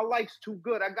 Maybe my life's too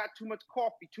good. I got too much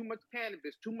coffee, too much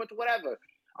cannabis, too much whatever.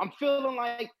 I'm feeling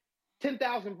like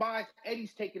 10,000 buys.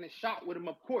 Eddie's taking a shot with him,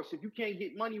 of course. If you can't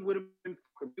get money with him,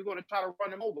 you're going to try to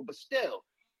run him over. But still,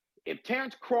 if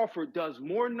Terrence Crawford does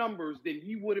more numbers than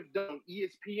he would have done on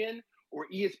ESPN or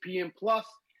ESPN Plus,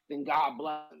 then God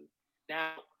bless him.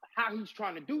 Now, how he's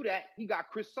trying to do that, he got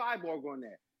Chris Cyborg on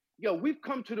there. Yo, we've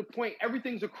come to the point,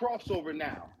 everything's a crossover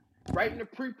now. Right in the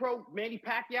pre-pro, Manny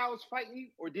Pacquiao is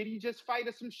fighting, or did he just fight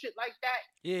or some shit like that?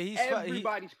 Yeah,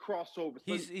 everybody's crossover.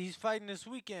 So he's fighting this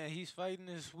weekend.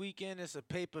 It's a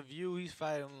pay-per-view. He's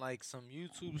fighting like some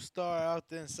YouTube star out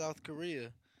there in South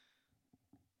Korea.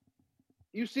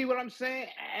 You see what I'm saying?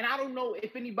 And I don't know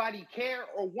if anybody care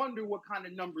or wonder what kind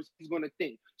of numbers he's going to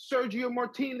think. Sergio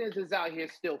Martinez is out here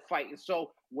still fighting.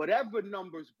 So whatever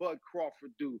numbers Bud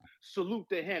Crawford do, salute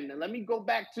to him. Now let me go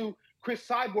back to Chris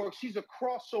Cyborg. She's a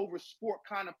crossover sport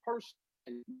kind of person.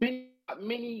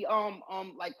 Many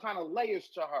like kind of layers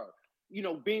to her.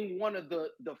 Being one of the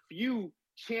few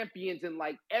champions in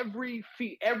like every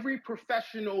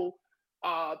professional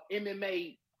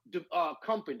MMA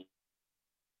company.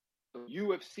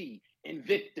 UFC,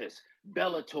 Invictus,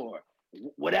 Bellator,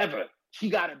 whatever. She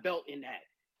got a belt in that.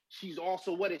 She's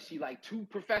also, what is she, like 2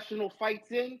 professional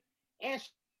fights in? and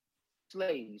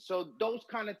ladies. So those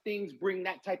kind of things bring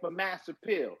that type of mass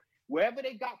appeal. Wherever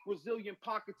they got Brazilian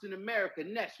pockets in America,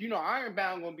 Ness, you know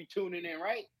Ironbound gonna be tuning in,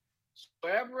 right? So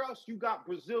wherever else you got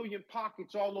Brazilian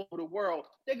pockets all over the world,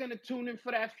 they're gonna tune in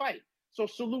for that fight. So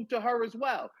salute to her as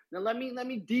well. Now let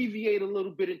me deviate a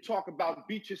little bit and talk about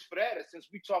Beatriz Ferreira, since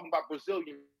we talking about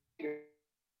Brazilian,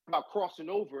 about crossing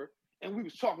over, and we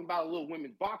was talking about a little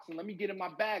women's boxing. Let me get in my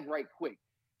bag right quick.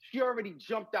 She already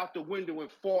jumped out the window and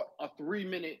fought a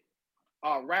 3-minute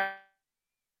round.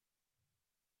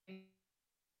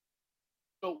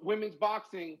 So women's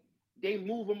boxing, they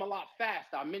move them a lot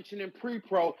faster. I mentioned in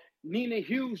pre-pro, Nina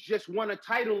Hughes just won a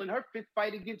title in her 5th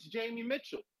fight against Jamie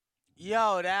Mitchell.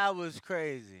 Yo, that was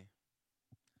crazy.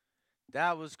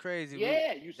 That was crazy.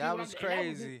 Yeah, you see that what was I'm,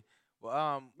 crazy.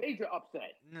 Major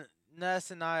upset.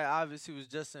 Ness and I obviously was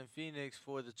just in Phoenix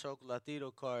for the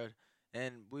Chocolatito card,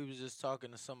 and we was just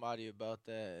talking to somebody about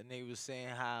that, and they was saying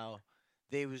how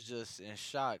they was just in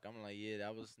shock. I'm like, yeah,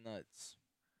 that was nuts.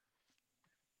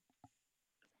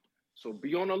 So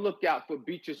be on the lookout for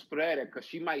Beatriz Ferreira, because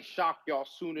she might shock y'all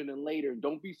sooner than later.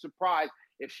 Don't be surprised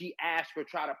if she asks or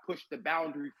try to push the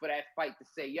boundary for that fight to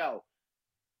say, yo,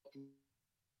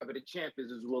 the champ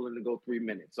is willing to go 3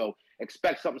 minutes. So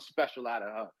expect something special out of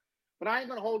her. But I ain't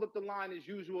going to hold up the line as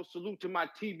usual. Salute to my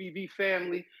TBV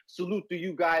family. Salute to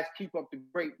you guys. Keep up the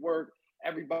great work.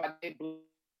 Everybody,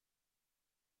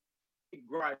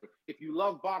 grind. If you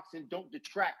love boxing, don't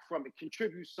detract from it.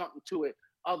 Contribute something to it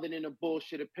other than a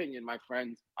bullshit opinion, my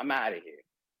friends. I'm out of here.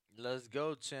 Let's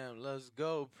go, champ. Let's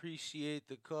go. Appreciate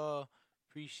the call.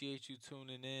 Appreciate you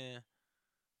tuning in.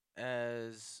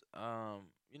 As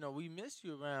you know, we missed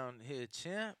you around here,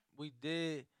 champ. We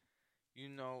did,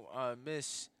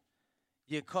 miss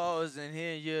your calls and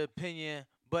hearing your opinion.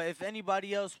 But if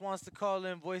anybody else wants to call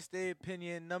in, voice their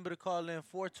opinion, number to call in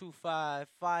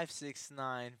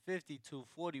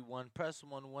 425-569-5241. Press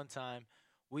 1 time.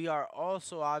 We are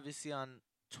also obviously on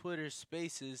Twitter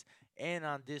Spaces and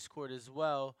on Discord as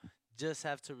well. Just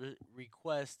have to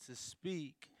request to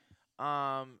speak.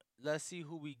 Let's see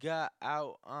who we got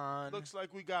out on. Looks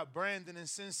like we got Brandon in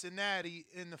Cincinnati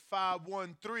in the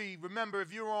 513. Remember,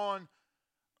 if you're on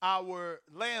our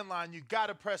landline, you got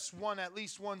to press 1 at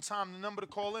least one time. The number to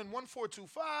call in,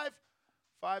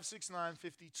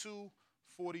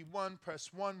 1-425-569-5241.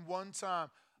 Press 1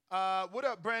 time. What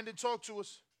up, Brandon? Talk to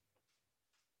us.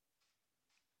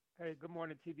 Hey, good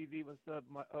morning, TBV. What's up,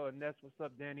 Ness? What's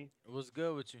up, Danny? What's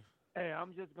good with you? Hey,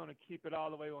 I'm just going to keep it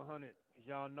all the way 100. As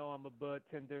y'all know, I'm a bud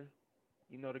tender.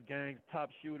 You know, the gang's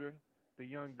top shooter, the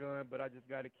young gun, but I just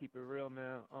got to keep it real,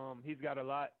 man. He's got a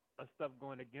lot of stuff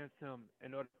going against him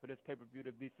in order for this pay-per-view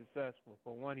to be successful.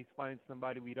 For one, he's fighting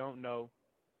somebody we don't know.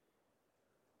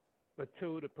 But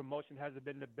two, the promotion hasn't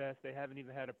been the best. They haven't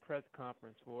even had a press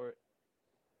conference for it.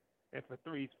 And for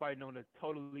three, he's fighting on a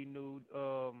totally new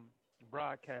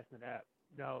broadcasting app.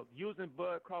 Now, using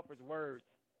Bud Crawford's words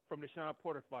from the Sean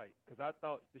Porter fight, because I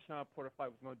thought the Sean Porter fight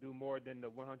was going to do more than the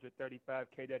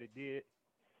 135K that it did.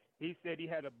 He said he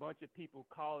had a bunch of people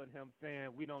calling him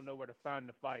saying, we don't know where to find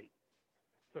the fight,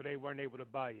 so they weren't able to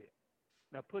buy it.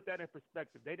 Now, put that in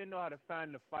perspective. They didn't know how to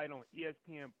find the fight on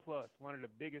ESPN Plus, one of the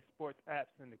biggest sports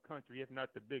apps in the country, if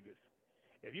not the biggest.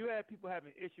 If you had people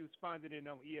having issues finding it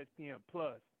on ESPN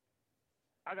Plus,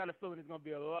 I got a feeling there's going to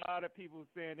be a lot of people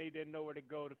saying they didn't know where to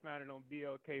go to find it on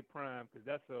BLK Prime, because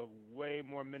that's a way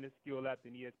more minuscule app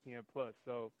than ESPN Plus.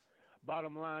 So,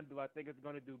 bottom line, do I think it's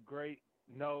going to do great?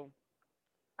 No.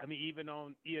 I mean, even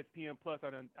on ESPN Plus,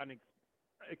 I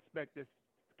expect this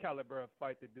caliber of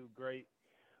fight to do great.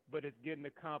 But it's getting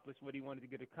accomplished what he wanted to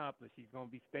get accomplished. He's going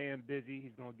to be staying busy.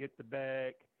 He's going to get the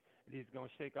bag. And he's going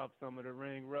to shake off some of the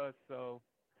ring rust. So,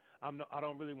 I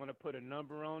don't really want to put a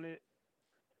number on it.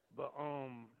 But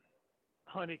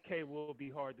 100K will be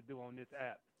hard to do on this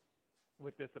app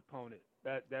with this opponent.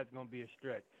 That's going to be a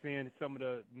stretch. Seeing some of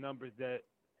the numbers that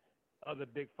other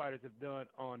big fighters have done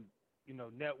on,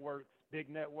 networks, big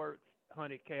networks,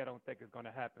 100K I don't think is going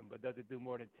to happen. But does it do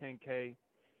more than 10K?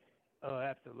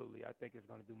 Absolutely. I think it's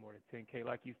going to do more than 10K.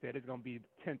 Like you said, it's going to be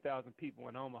 10,000 people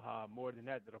in Omaha. More than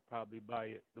that that'll probably buy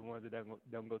it, the ones that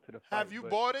don't go to the fight. Have you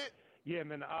bought it? Yeah,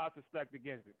 man, the odds are stacked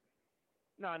against it.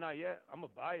 No, not yet. I'm going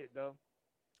to buy it, though.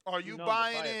 Are you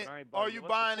buying it? Are you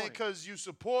buying it because you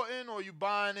supporting, or you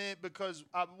buying it because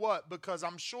what? Because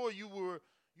I'm sure you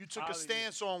took a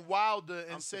stance on Wilder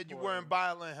and said you weren't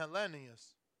buying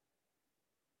Helenius.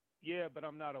 Yeah, but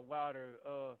I'm not a Wilder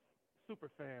super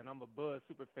fan. I'm a Bud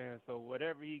super fan. So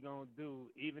whatever he gonna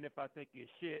do, even if I think it's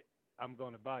shit, I'm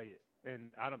gonna buy it.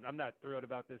 And I'm not thrilled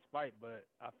about this fight, but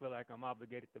I feel like I'm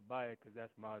obligated to buy it because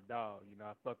that's my dog.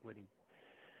 I fuck with him.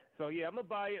 So yeah, I'm gonna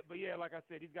buy it, but yeah, like I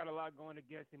said, he's got a lot going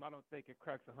against him. I don't think it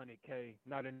cracks 100K.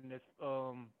 Not in this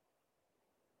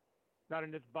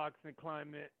boxing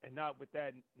climate, and not with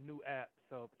that new app.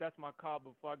 So that's my call.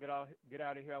 Before I get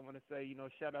out of here, I want to say,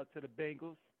 shout out to the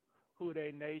Bengals, Who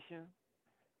They Nation.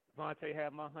 Vontae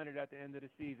had my 100 at the end of the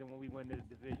season when we win this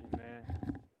division, man.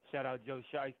 Shout out Joe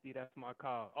Shiesty, that's my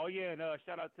call. Oh yeah, and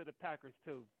shout out to the Packers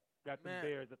too. Got them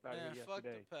Bears up out of here fuck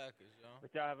yesterday. the Packers, yo.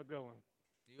 But y'all have a good one.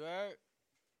 You heard?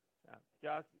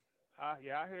 Y'all,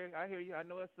 yeah, I hear you. I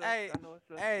know it's up. Hey, I know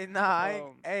it's up. hey, nah,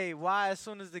 hey, why as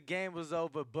soon as the game was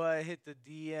over, Bud hit the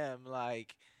DM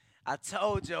like, I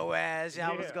told your ass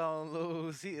y'all was gonna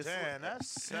lose. Damn,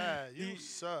 that's sad. You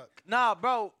suck. Nah,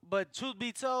 bro, but truth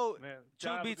be told, Man,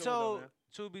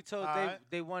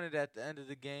 they won it at the end of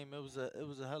the game. It was a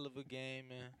hell of a game,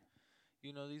 man.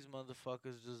 These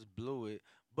motherfuckers just blew it.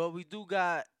 But we do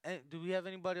got. Do we have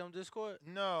anybody on Discord?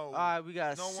 No. All right, we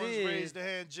got no Sid one's raised their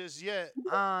hand just yet.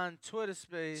 On Twitter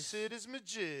Space. Sid is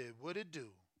Majid. What it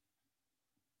do?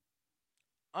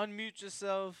 Unmute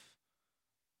yourself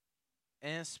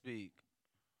and speak.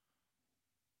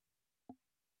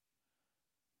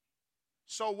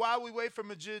 So while we wait for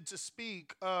Majid to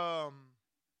speak,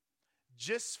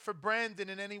 just for Brandon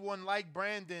and anyone like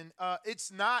Brandon, it's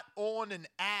not on an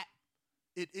app.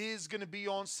 It is going to be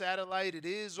on satellite. It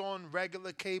is on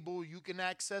regular cable. You can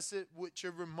access it with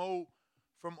your remote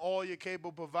from all your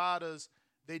cable providers.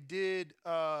 They did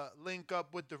link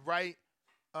up with the right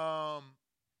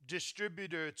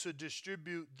distributor to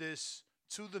distribute this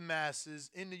to the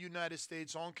masses in the United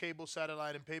States on cable,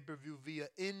 satellite, and pay-per-view via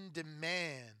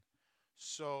in-demand.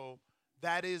 So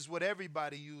that is what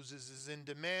everybody uses, is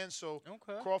in-demand. So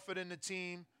Crawford and the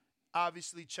team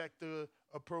obviously check the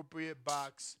appropriate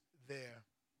box there.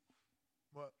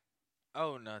 What?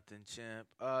 Oh, nothing, champ.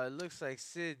 It looks like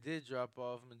Sid did drop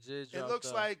off. Majid dropped It looks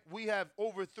off. like we have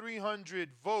over 300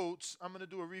 votes. I'm going to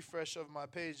do a refresh of my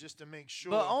page just to make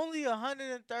sure. But only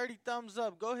 130 thumbs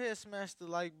up. Go ahead, smash the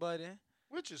like button.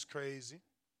 Which is crazy.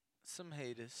 Some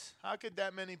haters. How could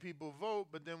that many people vote,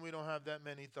 but then we don't have that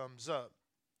many thumbs up?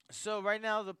 So right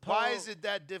now the poll. Why is it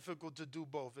that difficult to do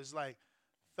both? It's like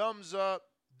thumbs up,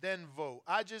 then vote.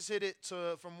 I just hit it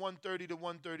from 130 to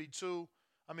 132.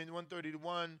 130 to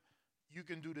 1. You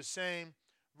can do the same.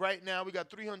 Right now, we got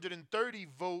 330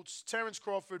 votes. Terrence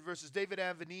Crawford versus David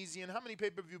Avanesian. How many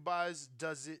pay-per-view buys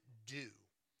does it do?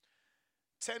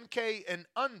 10K and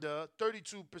under,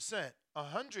 32%.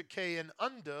 100K and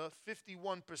under,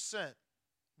 51%.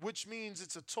 Which means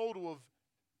it's a total of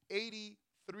 83%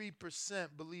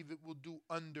 believe it will do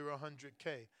under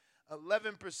 100K.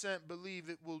 11% believe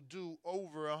it will do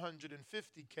over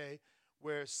 150K,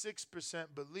 where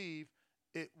 6% believe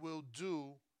it will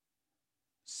do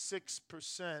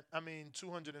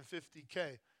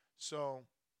 250K. So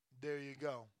there you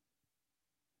go.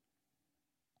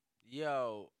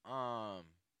 Yo,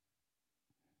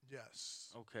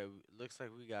 yes. Okay, looks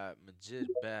like we got Majid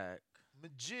back.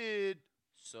 Majid.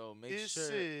 So make is sure.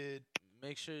 Sid.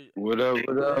 Make sure. What up?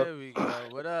 What up? There we go.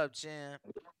 What up, champ?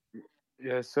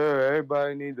 Yes, sir.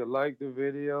 Everybody need to like the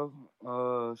video,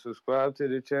 subscribe to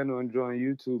the channel, and join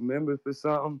YouTube members for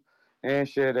something, and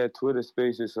share that Twitter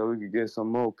Spaces so we can get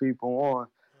some more people on.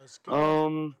 Let's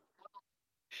go.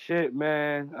 Shit,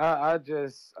 man. I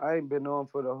ain't been on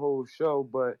for the whole show,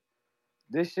 but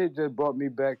this shit just brought me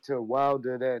back to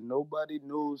Wilder that nobody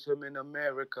knows him in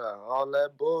America. All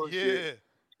that bullshit. Yeah.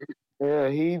 Yeah,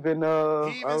 he even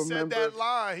said that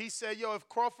line. He said, yo, if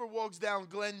Crawford walks down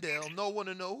Glendale, no one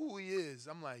will know who he is.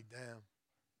 I'm like, damn.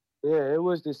 Yeah, it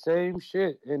was the same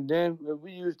shit. And then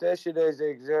we use that shit as an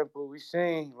example. We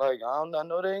seen, like, I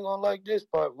know they ain't gonna like this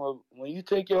part. When you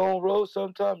take your own road,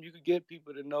 sometimes you can get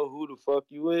people to know who the fuck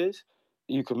you is.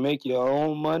 You can make your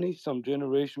own money, some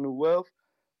generational wealth.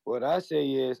 What I say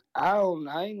is, I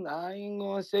ain't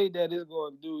gonna say that it's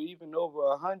gonna do even over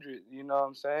 100. You know what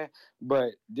I'm saying?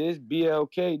 But this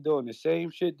BLK doing the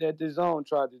same shit that the Zone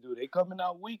tried to do. They coming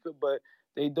out weaker, but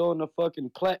they doing the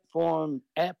fucking platform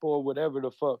app or whatever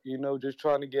the fuck. Just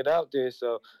trying to get out there.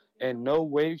 So, in no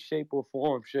way, shape, or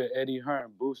form should Eddie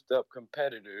Hearn boost up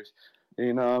competitors.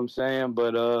 You know what I'm saying?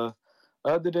 But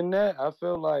other than that, I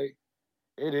feel like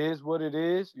it is what it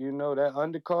is. That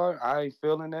undercard, I ain't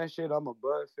feeling that shit. I'm a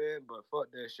Bud fan, but fuck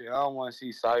that shit. I don't want to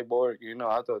see Cyborg.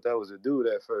 I thought that was a dude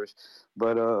at first.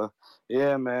 But,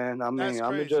 yeah, man. I'm going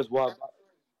to just watch.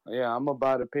 Yeah, I'm going to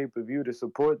buy the pay-per-view to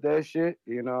support that shit.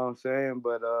 You know what I'm saying?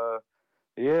 But,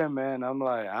 yeah, man, I'm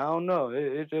like, I don't know.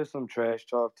 It's just some trash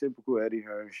talk, typical Eddie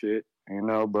Hearn shit.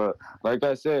 But like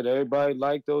I said, everybody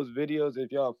like those videos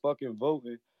if y'all fucking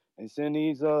voting. And send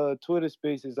these Twitter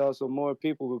Spaces out so more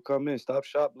people will come in. Stop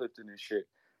shoplifting and shit.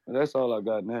 That's all I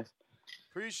got next.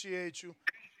 Appreciate you.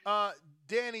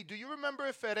 Danny, do you remember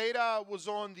if Ferreira was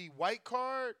on the white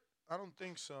card? I don't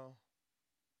think so.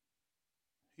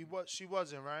 She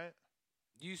wasn't, right?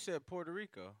 You said Puerto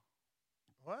Rico.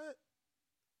 What?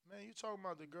 Man, you talking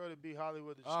about the girl that beat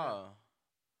Hollywood the champ?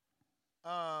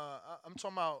 I'm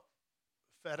talking about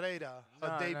Ferreira,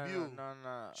 her debut.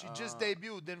 No. She just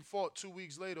debuted, then fought 2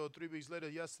 weeks later or 3 weeks later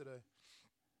yesterday.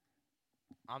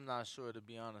 I'm not sure, to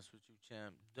be honest with you,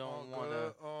 champ.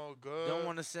 All good. Don't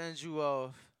want to send you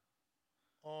off.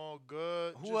 All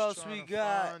good. Who else we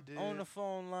got on the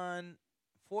phone line?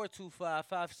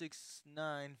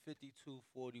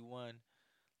 425-569-5241.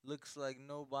 Looks like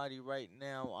nobody right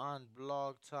now on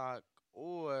Blog Talk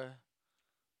or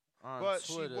on But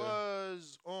Twitter. She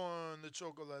was on the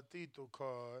Chocolatito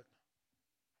card.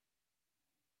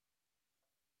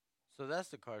 So that's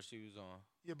the card she was on.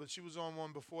 Yeah, but she was on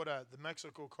one before that. The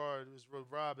Mexico card is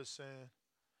what Rob is saying.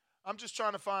 I'm just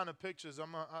trying to find the pictures.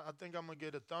 I think I'm gonna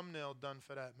get a thumbnail done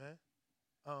for that, man.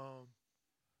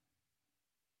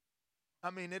 I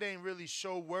mean, it ain't really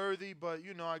show worthy, but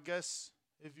I guess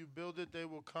if you build it, they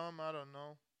will come. I don't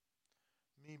know.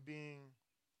 Me being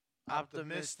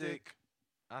optimistic.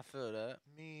 I feel that.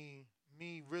 Me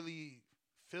really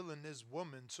feeling this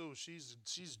woman too. She's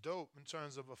dope in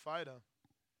terms of a fighter.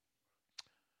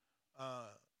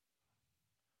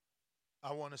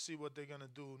 I want to see what they're going to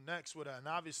do next with her. And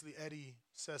obviously, Eddie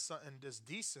says something that's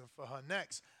decent for her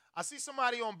next. I see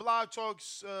somebody on Blog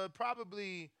Talks,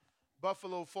 probably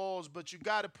Buffalo Falls, but you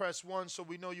got to press 1 so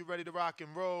we know you're ready to rock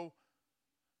and roll.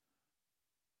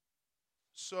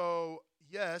 So,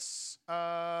 yes.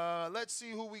 Let's see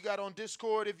who we got on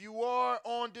Discord. If you are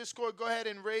on Discord, go ahead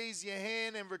and raise your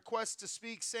hand and request to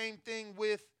speak. Same thing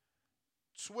with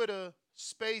Twitter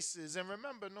Spaces. And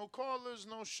remember, no callers,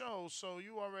 no show. So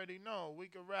you already know. We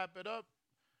can wrap it up.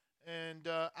 And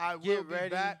I will be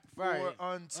back for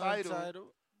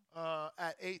Untitled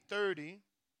at 8:30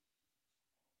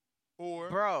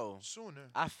 or sooner.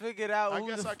 I figured out I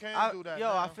guess I can't do that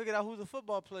now. I figured out who the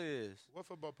football player is. What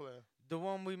football player? The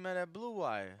one we met at Blue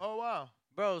Wire. Oh, wow.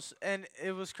 Bro, and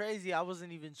it was crazy. I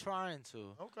wasn't even trying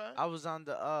to. Okay. I was on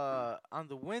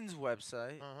the Wins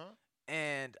website,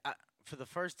 and for the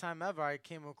first time ever, I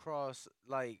came across,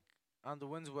 like, on the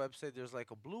Wins website, there's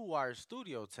like a Blue Wire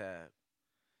studio tab.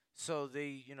 So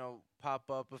they,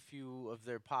 pop up a few of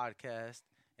their podcasts,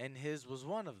 and his was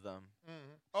one of them.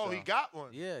 Mm-hmm. Oh, he got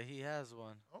one? Yeah, he has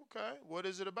one. Okay. What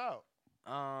is it about?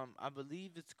 I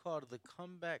believe it's called The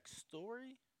Comeback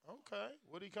Story. Okay.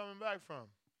 What are you coming back from?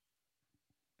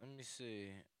 Let me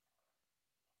see.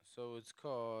 So it's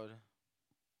called...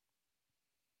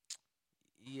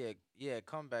 Yeah,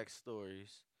 Comeback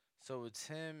Stories. So it's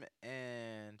him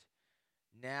and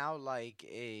now like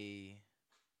a,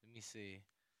 let me see,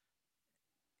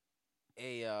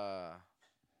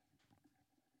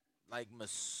 like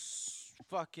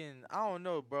fucking, I don't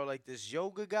know, bro, like this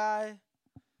yoga guy.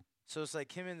 So it's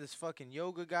like him and this fucking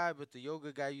yoga guy, but the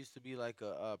yoga guy used to be like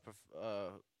a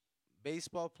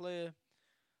baseball player.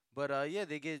 But yeah,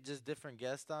 they get just different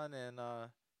guests on, and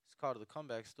it's called The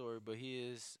Comeback Story, but he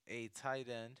is a tight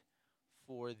end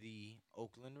for the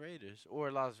Oakland Raiders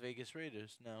or Las Vegas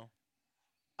Raiders now.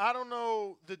 I don't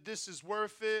know that this is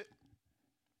worth it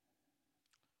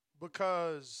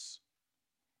because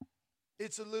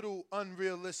it's a little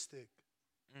unrealistic.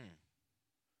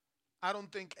 I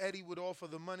don't think Eddie would offer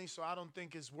the money, so I don't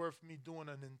think it's worth me doing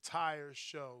an entire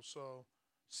show. So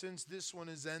since this one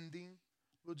is ending,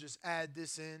 we'll just add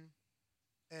this in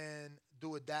and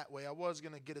do it that way. I was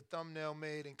going to get a thumbnail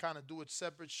made and kind of do a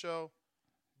separate show,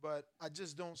 but I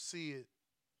just don't see it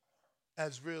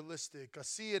as realistic. I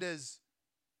see it as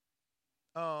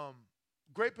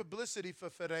great publicity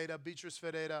for Ferreira, Beatriz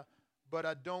Ferreira, but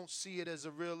I don't see it as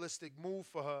a realistic move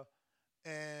for her.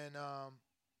 And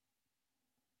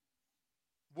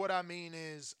what I mean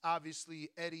is, obviously,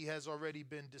 Eddie has already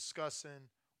been discussing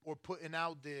or putting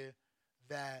out there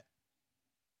that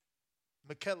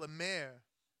Mikaela Mayer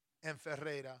and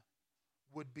Ferreira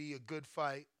would be a good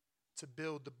fight to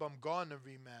build the Bumgarner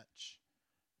rematch.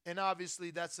 And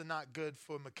obviously, that's not good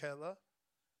for Mikaela.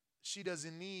 She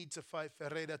doesn't need to fight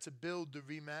Ferreira to build the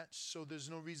rematch, so there's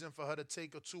no reason for her to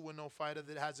take a 2-0 fighter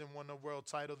that hasn't won a world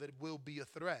title that will be a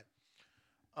threat.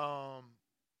 So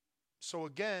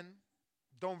again,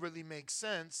 don't really make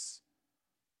sense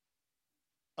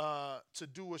to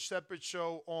do a separate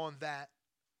show on that.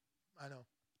 I know.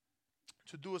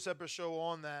 To do a separate show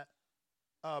on that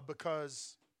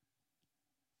because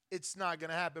it's not going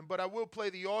to happen. But I will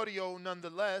play the audio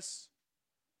nonetheless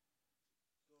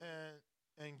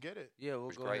and get it. Yeah, we'll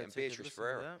was go great. ahead And take a Beatriz listen to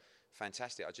Ferreira, that.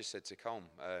 fantastic. I just said to Colm,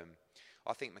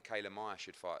 I think Michaela Meyer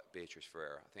should fight Beatrice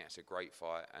Ferreira. I think that's a great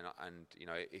fight, and you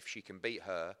know, if she can beat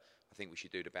her, I think we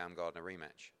should do the Baumgardner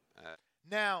rematch.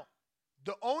 Now,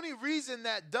 the only reason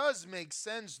that does make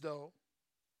sense, though,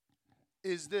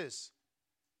 is this.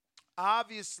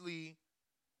 Obviously,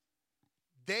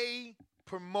 they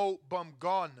promote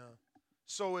Baumgardner.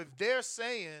 So if they're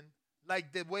saying,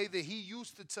 like the way that he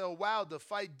used to tell Wilder,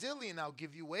 fight Dillian, I'll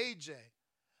give you AJ.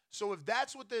 So if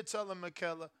that's what they're telling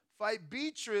Michaela, fight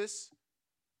Beatrice,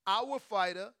 our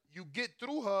fighter, you get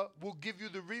through her, we'll give you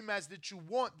the rematch that you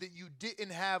want that you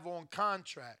didn't have on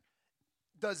contract.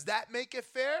 Does that make it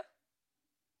fair?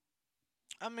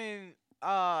 I mean,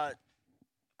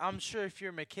 I'm sure if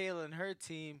you're Michaela and her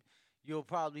team, you'll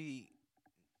probably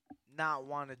not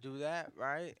want to do that,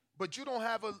 right? But you don't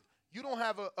have a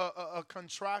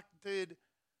contracted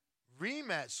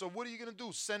rematch. So what are you gonna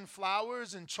do? Send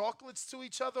flowers and chocolates to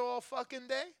each other all fucking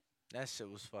day? That shit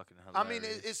was fucking hilarious. I mean,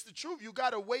 it's the truth. You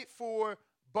gotta wait for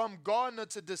Baumgardner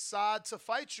to decide to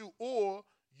fight you, or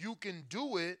you can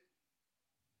do it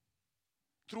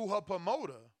through her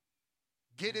promoter.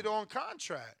 Get it on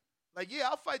contract. Like, yeah,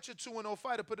 I'll fight your 2-0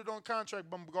 fighter, put it on contract,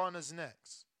 Baumgardner's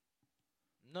next.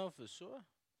 No, for sure.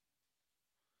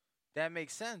 That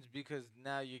makes sense because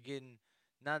now you're getting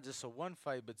not just a one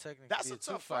fight, but technically That's a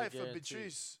tough fight for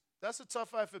Beatrice. That's a tough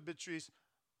fight for Beatrice.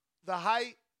 The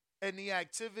height and the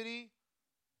activity,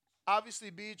 obviously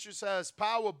Beatrice has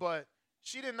power, but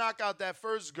she didn't knock out that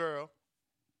first girl.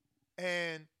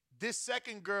 And this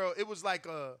second girl, it was like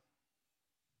a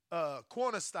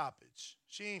corner stoppage.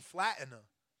 She ain't flatten her.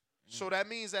 So that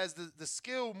means as the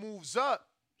skill moves up,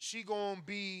 she going to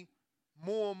be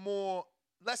more and more,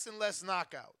 less and less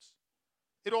knockouts.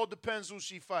 It all depends who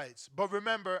she fights. But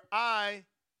remember, I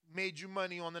made you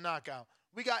money on the knockout.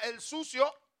 We got El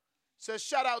Sucio. Says,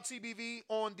 shout out TBV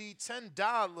on the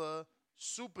 $10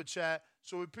 super chat.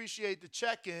 So we appreciate the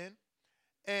check-in.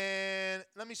 And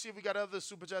let me see if we got other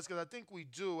super chats, because I think we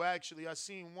do, actually. I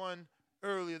seen one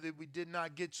earlier that we did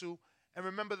not get to. And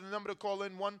remember the number to call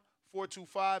in,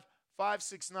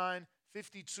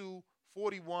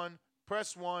 1-425-569-5241.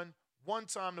 Press 1. One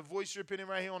time to voice your opinion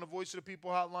right here on the Voice of the People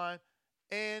hotline.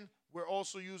 And we're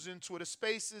also using Twitter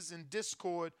Spaces and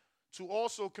Discord to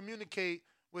also communicate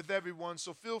with everyone.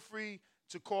 So feel free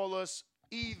to call us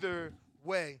either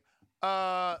way.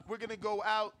 We're going to go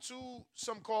out to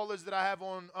some callers that I have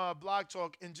on Blog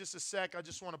Talk in just a sec. I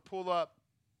just want to pull up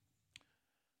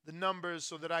the numbers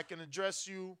so that I can address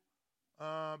you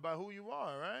by who you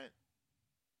are, right?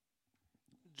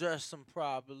 Address them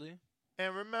properly.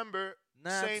 And remember,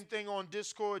 same thing on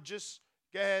Discord. Just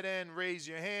go ahead and raise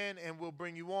your hand, and we'll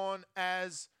bring you on.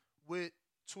 As with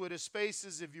Twitter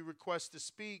Spaces, if you request to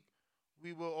speak,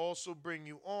 we will also bring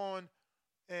you on.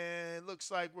 And it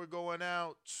looks like we're going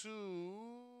out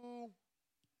to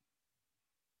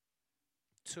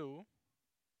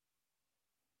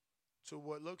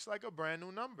what looks like a brand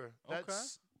new number. That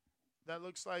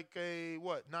looks like a,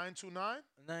 what, 929?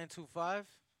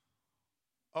 925.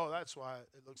 Oh, that's why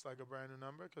it looks like a brand new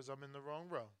number, because I'm in the wrong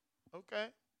row.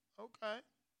 Okay.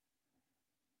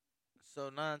 So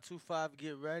 925,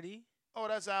 get ready. Oh,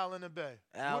 that's Al in the Bay.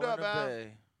 Al what up, in the Al?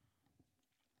 Bay.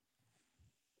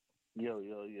 Yo,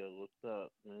 what's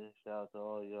up, man? Shout out to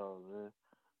all y'all, man.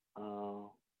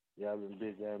 Y'all been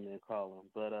busy at me calling.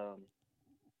 But,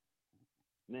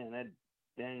 man, that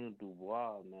Daniel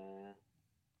Dubois, man,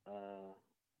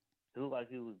 it looked like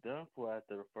he was done for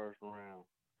after the first round.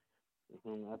 I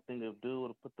think if dude would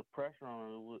have put the pressure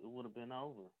on him, it would have been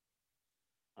over.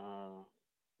 I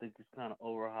think he's kind of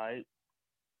overhyped.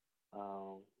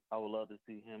 I would love to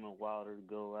see him and Wilder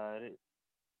go at it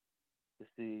to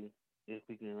see if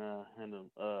he can handle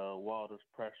Wilder's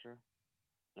pressure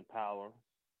and power.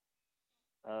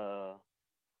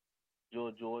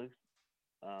 Joe Joyce,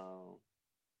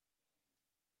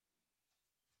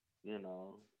 him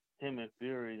and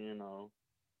Fury,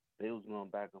 they was going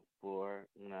back and forth,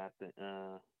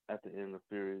 at the end of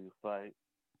Fury's fight.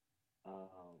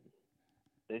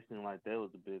 They seemed like that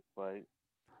was a big fight.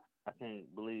 I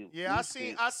can't believe. Yeah, I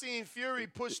seen Fury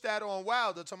push that on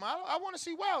Wilder. I want to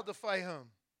see Wilder fight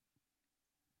him.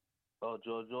 Oh,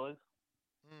 Joe Joyce?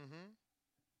 Mm-hmm.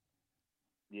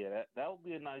 Yeah, that would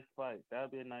be a nice fight. That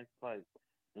would be a nice fight.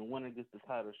 And winner gets the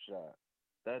title shot.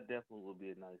 That definitely would be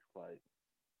a nice fight.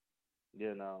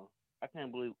 I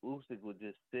can't believe Usyk was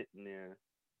just sitting there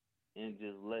and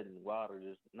just letting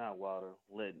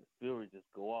letting Fury just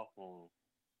go off on him.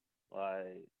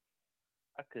 Like,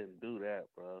 I couldn't do that,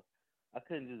 bro. I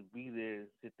couldn't just be there and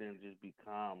sit there and just be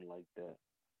calm like that.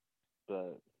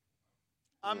 But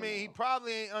I mean, he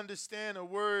probably ain't understand a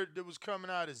word that was coming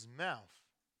out his mouth.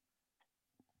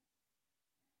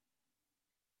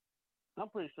 I'm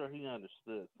pretty sure he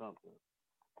understood something.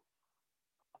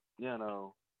 You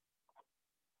know,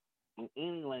 in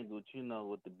any language, you know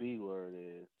what the B word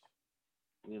is.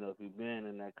 You know, if you've been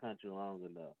in that country long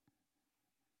enough.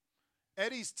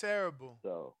 Eddie's terrible.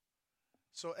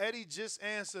 So Eddie just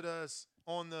answered us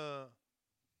on the.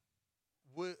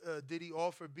 Did he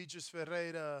offer Beatrice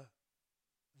Ferreira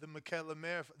the McKellar?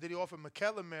 Did he offer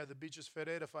McKellar the Beatrice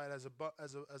Ferreira fight as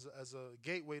a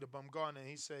gateway to Bumgarner? And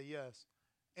he said yes.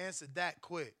 Answered that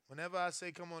quick. Whenever I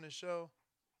say come on the show,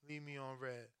 leave me on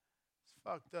red. It's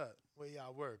fucked up where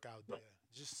y'all work out there.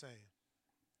 Just saying.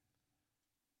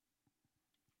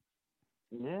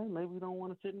 Yeah, maybe we don't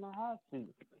want to sit in the hot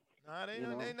seat. Nah,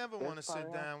 they never want to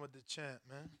sit down with the champ,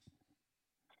 man.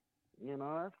 You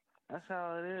know, that's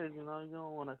how it is. You know, you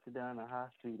don't want to sit down in the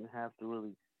hot seat and have to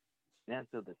really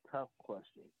answer the tough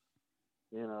questions.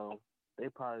 You know, they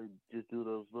probably just do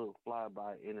those little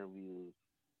flyby interviews.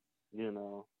 You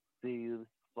know, see you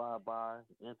fly by,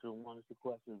 answer one or two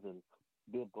questions, and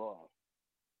dip off.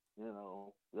 You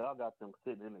know, y'all got them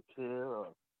sitting in a chair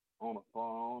or on a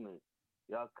phone, and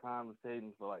y'all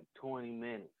conversating for like 20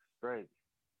 minutes straight.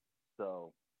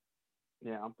 So,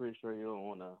 yeah, I'm pretty sure you don't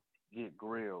want to get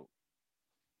grilled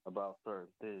about certain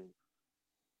things.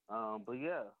 But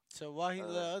yeah. So why he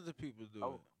let other people do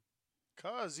it?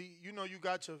 Cause you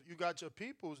got your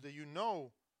peoples that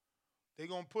they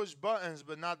gonna push buttons,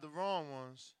 but not the wrong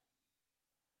ones.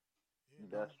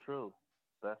 That's true.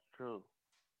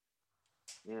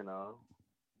 You know,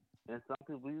 and some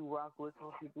people you rock with,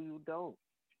 some people you don't.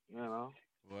 You know.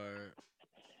 Word.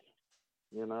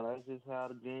 You know, that's just how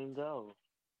the game goes.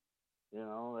 You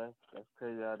know, that's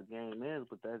crazy how the game is,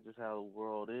 but that's just how the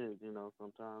world is. You know,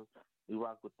 sometimes you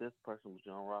rock with this person, but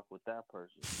you don't rock with that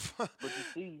person. But you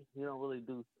see, he don't really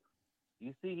do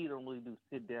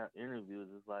sit down interviews.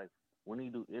 It's like when he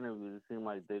do interviews, it seems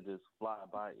like they just fly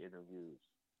by interviews.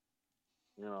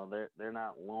 You know, they're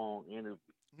not long interviews.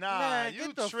 Nah, man, you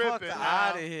get the tripping fuck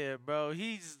out of here, bro.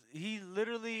 He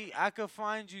literally, I could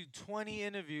find you 20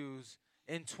 interviews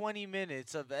in 20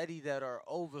 minutes of Eddie that are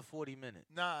over 40 minutes.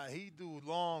 Nah, he do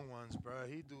long ones, bro.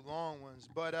 He do long ones.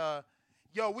 But,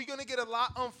 yo, we're going to get a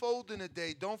lot unfolding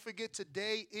today. Don't forget,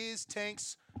 today is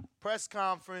Tank's press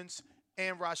conference,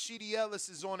 and Rashidi Ellis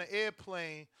is on an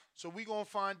airplane. So we're going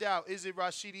to find out, is it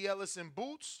Rashidi Ellis in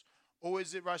boots, or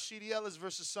is it Rashidi Ellis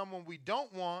versus someone we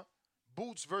don't want,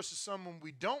 boots versus someone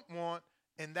we don't want,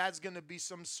 and that's going to be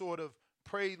some sort of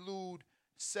prelude,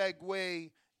 segue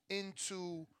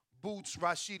into Boots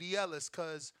Rashidi Ellis,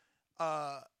 because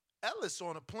Ellis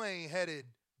on a plane headed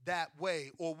that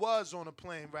way, or was on a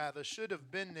plane rather, should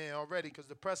have been there already, because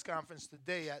the press conference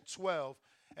today at 12.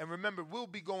 And remember, we'll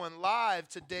be going live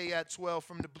today at 12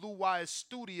 from the Blue Wire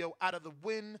studio out of the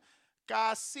Wynn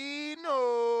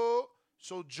Casino.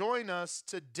 So join us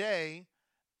today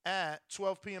at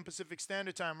 12 p.m. Pacific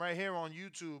Standard Time right here on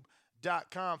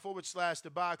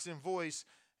youtube.com/The Boxing Voice.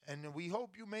 And we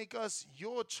hope you make us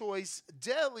your choice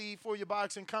daily for your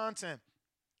boxing content.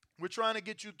 We're trying to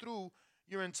get you through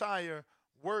your entire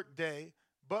work day,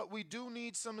 but we do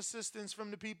need some assistance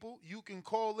from the people. You can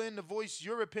call in to voice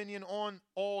your opinion on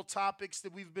all topics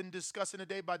that we've been discussing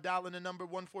today by dialing the number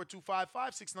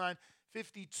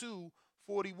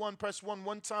 1-425-569-5241. Press 1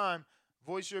 one time.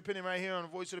 Voice your opinion right here on the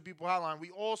Voice of the People hotline. We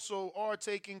also are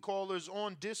taking callers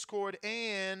on Discord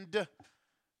and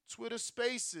Twitter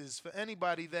Spaces. For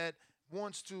anybody that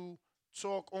wants to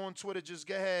talk on Twitter, just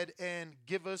go ahead and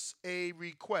give us a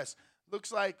request.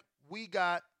 Looks like we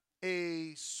got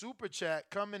a super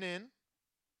chat coming in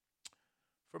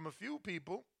from a few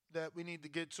people that we need to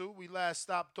get to. We last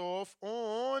stopped off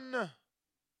on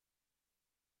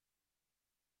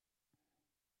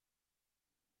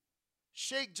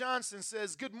Shake Johnson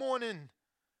says, good morning.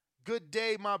 Good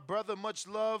day, my brother. Much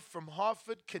love from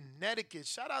Hartford, Connecticut.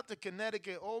 Shout out to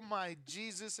Connecticut. Oh, my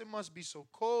Jesus. It must be so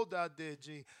cold out there,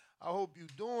 G. I hope you're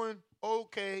doing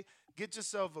okay. Get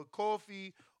yourself a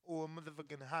coffee or a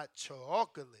motherfucking hot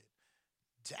chocolate.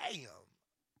 Damn.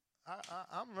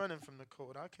 I'm running from the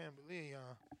cold. I can't believe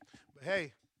y'all. But,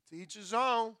 hey, to each his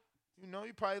own. You know,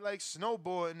 you probably like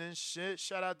snowboarding and shit.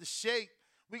 Shout out to Shake.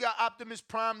 We got Optimus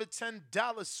Prime, the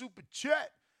 $10 super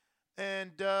chat.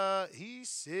 And he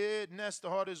said, Ness, the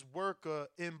hardest worker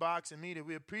in boxing media.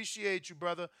 We appreciate you,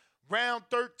 brother. Round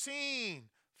 13,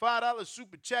 $5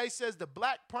 super chat. He says the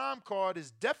Black Prime card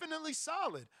is definitely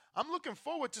solid. I'm looking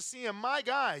forward to seeing my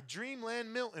guy,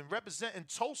 Dreamland Milton, representing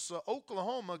Tulsa,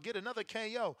 Oklahoma, get another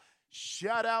KO.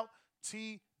 Shout out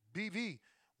TBV.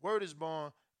 Word is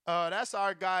born. That's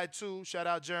our guy, too. Shout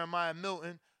out Jeremiah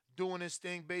Milton, doing his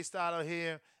thing based out of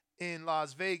here in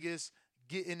Las Vegas,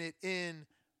 getting it in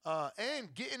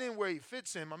and getting in where he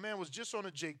fits in. My man was just on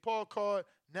a Jake Paul card.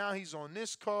 Now he's on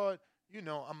this card. You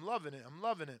know, I'm loving it. I'm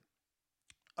loving it.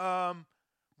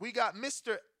 We got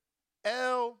Mr.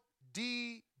 LDBC,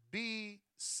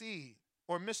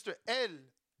 or Mr.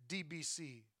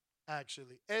 LDBC,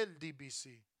 actually.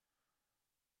 LDBC.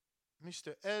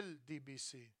 Mr.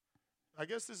 LDBC. I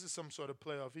guess this is some sort of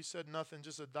playoff. He said nothing,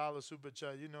 just $1 super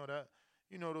chat. You know that.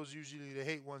 You know those usually the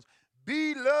hate ones.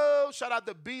 B-Lo, shout out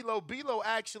to B-Lo. B-Lo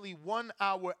actually won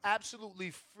our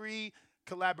absolutely free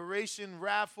collaboration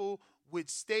raffle with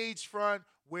Stagefront,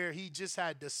 where he just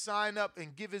had to sign up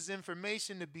and give his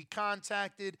information to be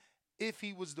contacted if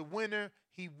he was the winner.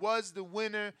 He was the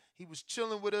winner. He was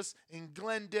chilling with us in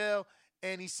Glendale,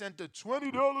 and he sent a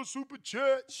 $20 super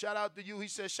chat. Shout out to you. He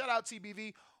said, shout out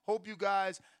TBV. Hope you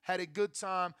guys had a good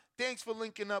time. Thanks for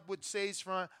linking up with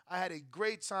Stagefront. I had a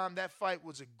great time. That fight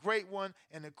was a great one,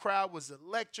 and the crowd was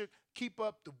electric. Keep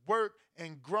up the work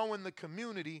and growing the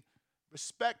community.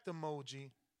 Respect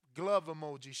emoji, glove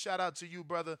emoji. Shout out to you,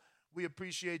 brother. We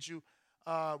appreciate you.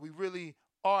 We really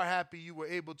are happy you were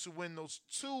able to win those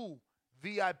 2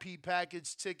 VIP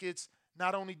package tickets.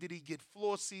 Not only did he get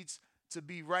floor seats to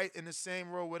be right in the same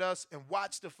row with us and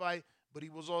watch the fight, but he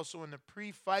was also in the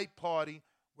pre-fight party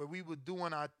where we were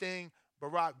doing our thing.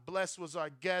 Barack Bless was our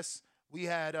guest. We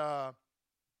had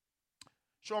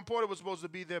Sean Porter was supposed to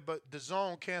be there, but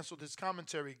DAZN canceled his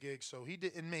commentary gig, so he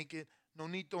didn't make it.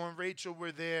 Nonito and Rachel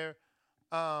were there.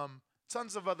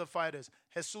 Tons of other fighters.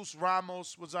 Jesus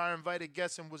Ramos was our invited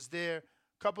guest and was there.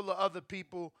 A couple of other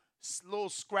people. Little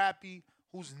Scrappy,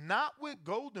 who's not with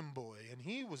Golden Boy, and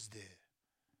he was there.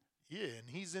 Yeah, and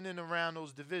he's in and around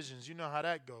those divisions. You know how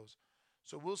that goes.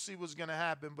 So we'll see what's going to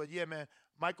happen. But, yeah, man,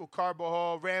 Michael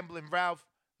Carbajal, Ramblin' Ralph,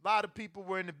 a lot of people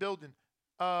were in the building.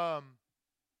 What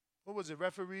was it?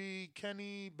 Referee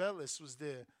Kenny Bellis was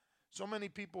there. So many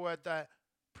people at that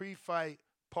pre-fight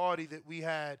party that we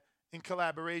had in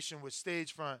collaboration with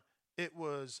Stagefront. It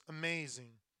was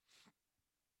amazing.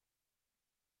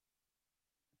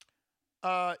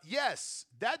 Yes,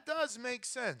 that does make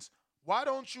sense. Why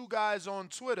don't you guys on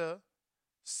Twitter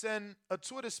send a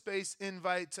Twitter space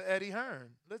invite to Eddie Hearn?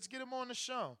 Let's get him on the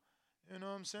show. You know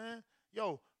what I'm saying?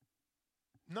 Yo,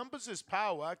 numbers is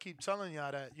power. I keep telling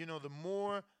y'all that. You know, the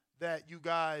more that you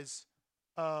guys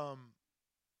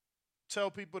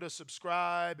tell people to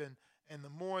subscribe and the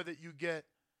more that you get,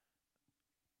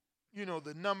 you know,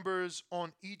 the numbers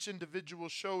on each individual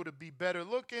show to be better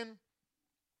looking,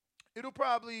 it'll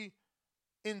probably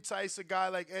entice a guy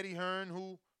like Eddie Hearn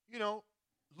who, you know,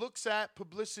 looks at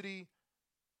publicity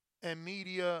and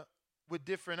media with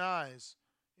different eyes.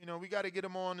 You know, we got to get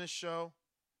him on this show,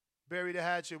 bury the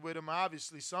hatchet with him.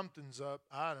 Obviously, something's up.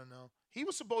 I don't know. He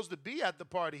was supposed to be at the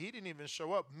party. He didn't even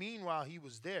show up. Meanwhile, he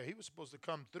was there. He was supposed to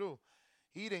come through.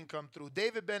 He didn't come through.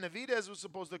 David Benavidez was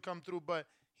supposed to come through, but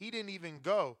he didn't even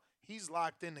go. He's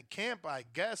locked into camp, I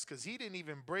guess, because he didn't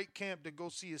even break camp to go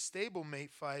see his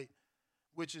stablemate fight,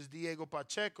 which is Diego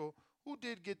Pacheco, who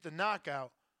did get the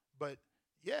knockout. But,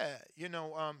 yeah, you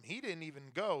know, he didn't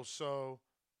even go. So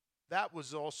that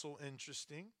was also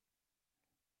interesting.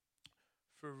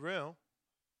 For real.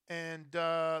 And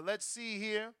let's see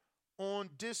here. On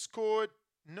Discord,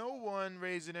 no one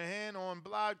raising a hand. On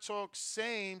Blog Talk,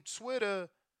 same. Twitter,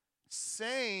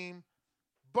 same.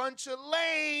 Bunch of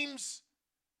lames.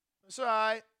 It's all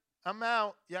right. I'm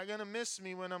out. Y'all going to miss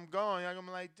me when I'm gone. Y'all going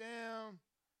to be like, damn,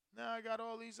 now I got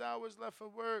all these hours left for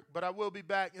work. But I will be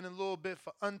back in a little bit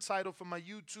for Untitled for my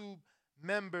YouTube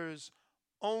members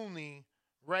only,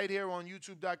 right here on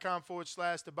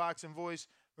youtube.com/The Boxing Voice.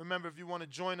 Remember, if you want to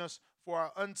join us for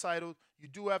our Untitled, you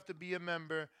do have to be a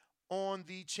member on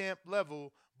the champ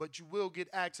level, but you will get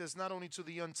access not only to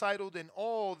the Untitled and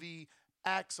all the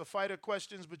Ask a Fighter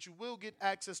questions, but you will get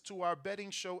access to our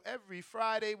betting show every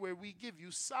Friday where we give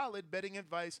you solid betting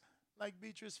advice like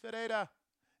Beatrice Ferreira.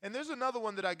 And there's another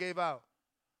one that I gave out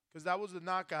because that was the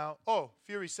knockout. Oh,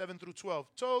 Fury 7 through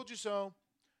 12. Told you so.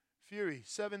 Fury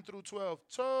 7 through 12.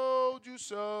 Told you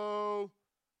so.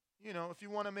 You know, if you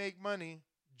want to make money,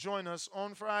 join us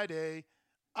on Friday.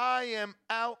 I am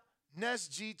out.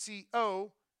 Nest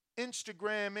GTO,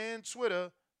 Instagram and Twitter.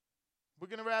 We're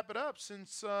going to wrap it up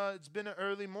since it's been an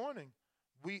early morning.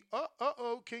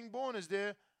 King Born is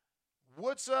there.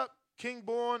 What's up, King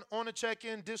Born, on the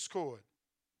check-in Discord?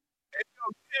 Hey, yo,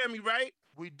 you hear me, right?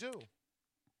 We do.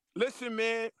 Listen,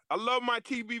 man, I love my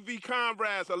TBV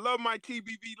comrades. I love my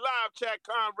TBV live chat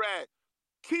comrades.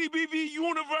 TBV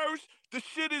Universe, the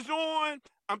shit is on.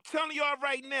 I'm telling y'all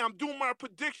right now, I'm doing my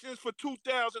predictions for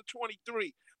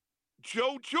 2023.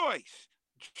 Joe Joyce,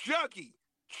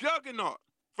 Juggernaut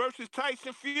versus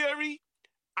Tyson Fury.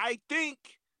 I think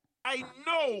I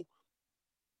know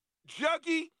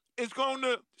Juggy is going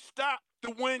to stop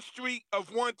the win streak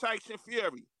of one Tyson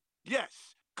Fury.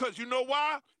 Yes, because you know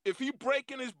why? If he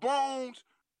breaking his bones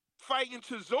fighting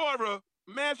Chisora,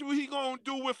 imagine what he going to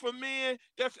do with a man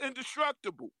that's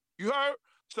indestructible. You heard?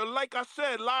 So like I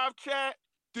said, live chat,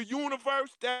 the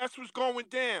universe, that's what's going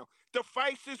down. The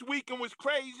fights this weekend was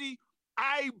crazy.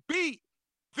 I beat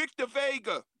Victor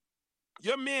Vega,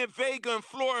 your man Vega in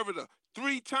Florida,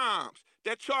 3 times.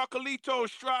 That Chocolito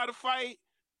Estrada fight,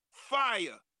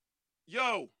 fire.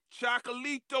 Yo,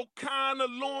 Chocolito kind of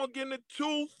long in the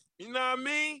tooth, you know what I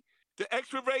mean? The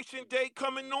expiration date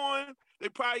coming on, they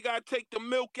probably got to take the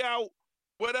milk out,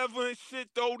 whatever and shit,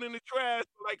 throw it in the trash.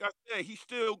 Like I said, he's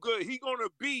still good. He going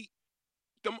to beat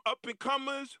them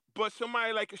up-and-comers, but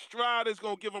somebody like Estrada is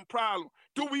going to give him problem.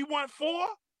 Do we want 4?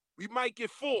 We might get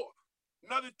 4.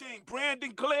 Another thing,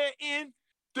 Brandon Glanton,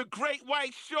 the Great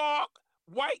White Shark,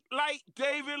 White Light,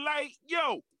 David Light.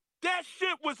 Yo, that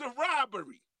shit was a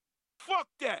robbery. Fuck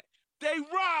that. They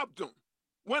robbed him.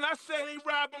 When I say they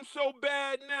robbed him so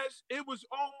bad, Ness, it was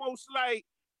almost like,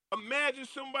 imagine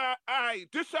somebody, all right,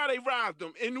 this how they robbed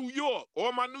him in New York.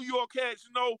 All my New York heads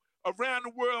know, around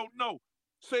the world know.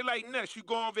 Say like Ness, you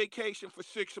go on vacation for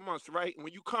 6 months, right? And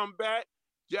when you come back,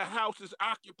 your house is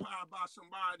occupied by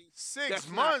somebody. 6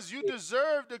 months? You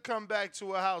deserve to come back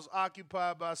to a house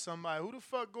occupied by somebody. Who the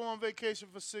fuck go on vacation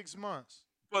for 6 months?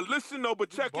 But listen though, but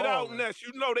check it out, Ness.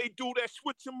 You know they do that,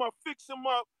 switch him up, fix him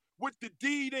up with the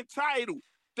deed and title.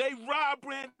 They robbed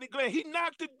Brandon Glenn. He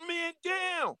knocked the man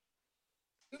down.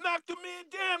 Knocked the man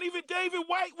down. Even David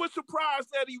White was surprised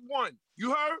that he won.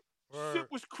 You heard? Word.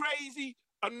 Shit was crazy.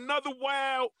 Another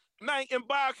wild night in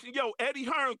boxing. Yo, Eddie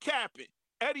Hearn capping.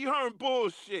 Eddie Hearn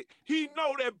bullshit. He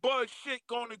know that Bud shit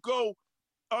gonna go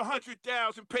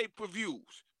 100,000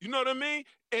 pay-per-views. You know what I mean?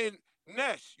 And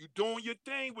Ness, you doing your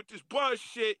thing with this Bud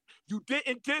shit. You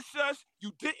didn't diss us.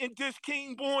 You didn't diss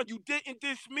Kingborn. You didn't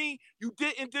diss me. You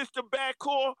didn't diss the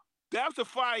backcourt. That was a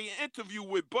fire interview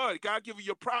with Bud. Gotta give you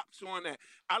your props on that.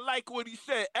 I like what he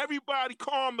said. Everybody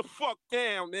calm the fuck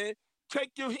down, man.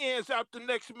 Take your hands out the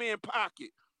next man's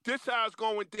pocket. This how it's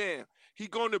going down. He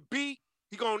gonna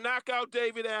knock out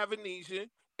David Avanesian,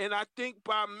 and I think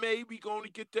by maybe gonna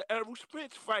get the Errol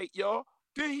Spence fight, y'all.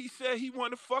 Then he said he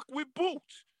wanna fuck with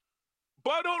Boots.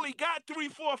 Bud only got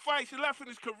 3-4 fights left in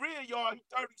his career, y'all. He's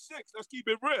 36. Let's keep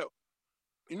it real.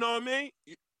 You know what I mean?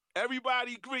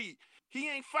 Everybody agreed. He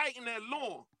ain't fighting that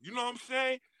long. You know what I'm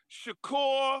saying?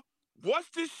 Shakur, what's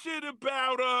this shit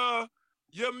about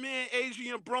your man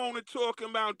Adrian Broner talking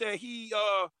about that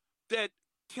that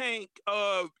Tank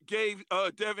gave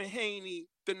Devin Haney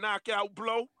the knockout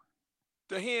blow,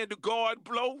 the hand to guard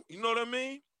blow? You know what I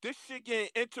mean? This shit getting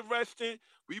interesting.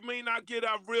 We may not get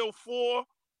our real 4.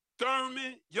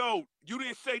 Thurman, yo, you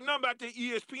didn't say nothing about the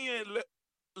ESPN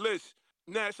list,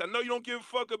 Nash. I know you don't give a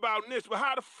fuck about this, but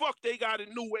how the fuck they got a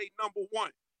new weight number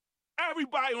 1?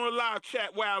 Everybody on the live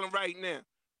chat wilding right now.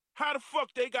 How the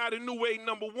fuck they got a new weight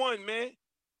number 1, man?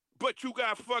 But you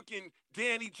got fucking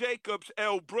Danny Jacobs,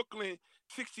 L. Brooklyn,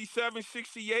 67,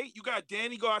 68. You got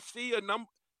Danny Garcia,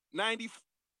 number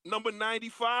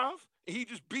 95. And he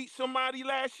just beat somebody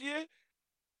last year.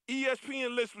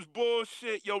 ESPN list was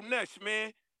bullshit. Yo, Ness,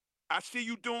 man. I see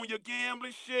you doing your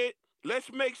gambling shit.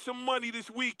 Let's make some money this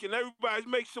week, and everybody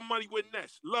make some money with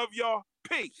Ness. Love y'all.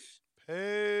 Peace.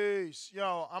 Peace.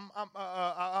 Yo,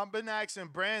 I've been asking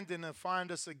Brandon to find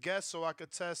us a guest so I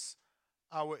could test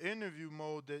our interview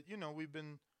mode that we've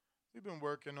been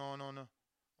working on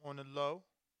the low.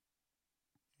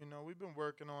 We've been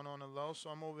working on the low.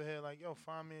 So I'm over here like, yo,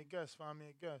 find me a guest.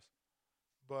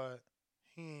 But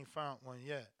he ain't found one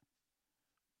yet.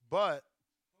 But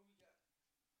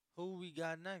who we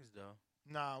got next, though?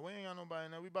 Nah, we ain't got nobody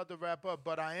now. We about to wrap up,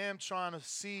 but I am trying to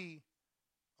see.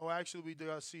 Oh, actually, we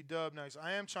got C-Dub next.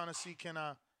 I am trying to see, can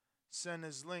I send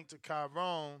this link to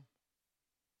Chiron?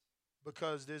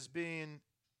 Because there's been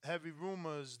heavy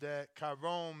rumors that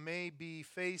Chiron may be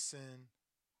facing,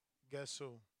 guess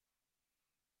who?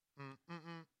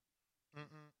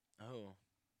 Oh.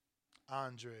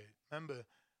 Andre. Remember,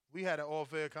 we had an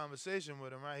off-air conversation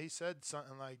with him, right? He said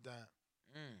something like that.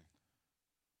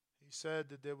 He said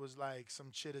that there was like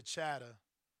some chitter-chatter,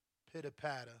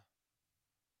 pitter-patter.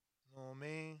 You know what I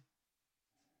mean?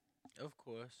 Of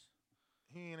course.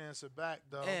 He ain't answer back,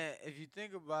 though. And if you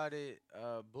think about it,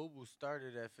 Boo Boo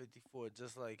started at 54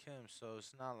 just like him, so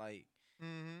it's not like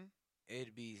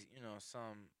it'd be,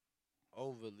 some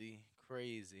overly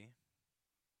crazy.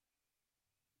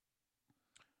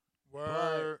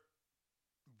 Word.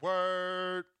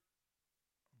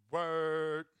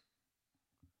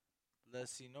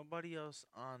 Let's see. Nobody else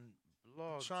on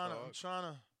blog I'm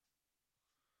trying to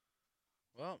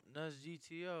Well, that's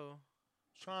GTO.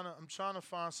 I'm trying to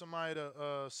find somebody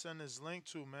to send this link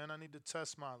to, man. I need to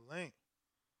test my link.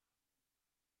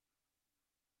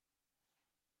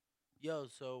 Yo,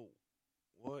 so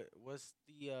what's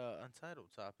the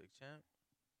Untitled topic, champ?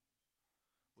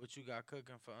 What you got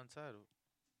cooking for Untitled?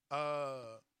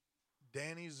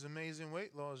 Danny's amazing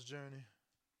weight loss journey.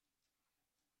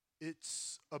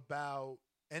 It's about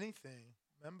anything.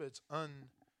 Remember, it's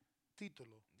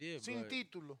título. Yeah, Sin but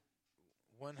título.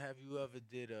 when have you ever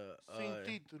did a Sin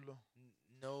título.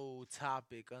 no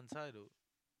topic Untitled?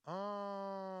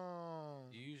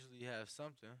 You usually have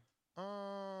something.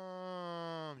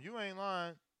 You ain't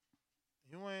lying.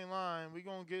 You ain't lying. We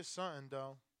gonna get something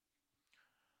though.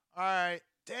 All right.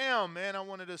 Damn, man. I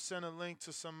wanted to send a link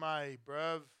to somebody,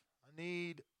 bruv. I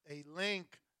need a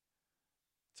link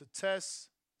to test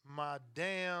my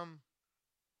damn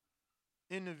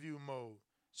interview mode.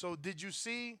 So did you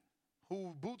see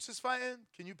who Boots is fighting?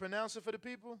 Can you pronounce it for the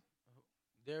people?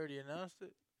 They already announced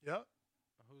it? Yep.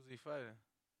 Who's he fighting?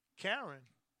 Karen.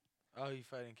 Oh, he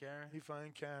fighting Karen? He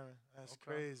fighting Karen. That's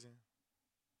Okay. crazy.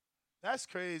 That's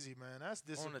crazy, man. That's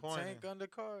disappointing. On a Tank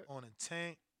undercard? On a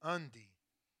Tank undie.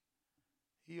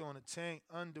 He on a Tank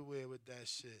underwear with that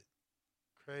shit.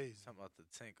 Crazy. Talking about the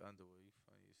Tank underwear. You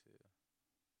funny as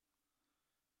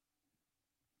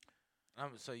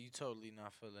hell. So you totally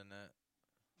not feeling that?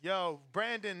 Yo,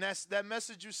 Brandon, that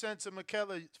message you sent to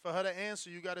Michaela, for her to answer,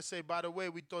 you got to say, by the way,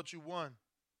 we thought you won.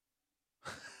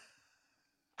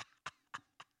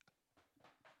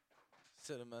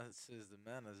 Says the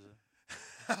manager.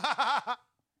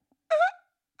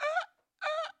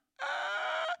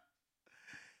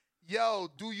 Yo,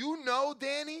 do you know,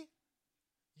 Danny?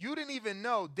 You didn't even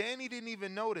know. Danny didn't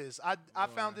even know this. I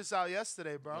found this out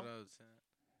yesterday, bro. What else, man?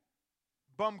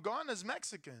 Bumgarner's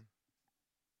Mexican.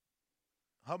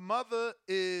 Her mother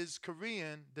is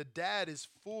Korean. The dad is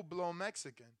full-blown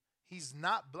Mexican. He's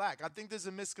not black. I think there's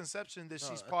a misconception that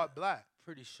she's part black.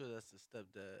 Pretty sure that's the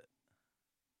stepdad.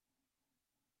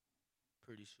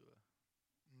 Pretty sure.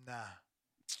 Nah.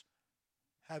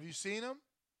 Have you seen him?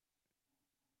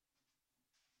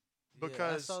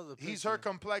 Because I saw the he's her picture.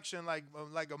 complexion like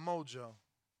a mojo.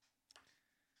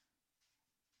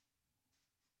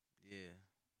 Yeah.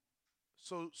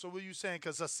 So what you saying?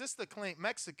 Because her sister claimed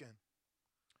Mexican.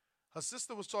 Her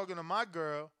sister was talking to my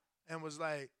girl and was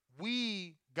like,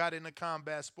 we got into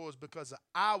combat sports because of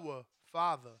our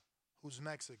father, who's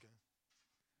Mexican.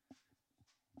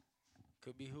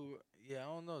 Could be who. Yeah, I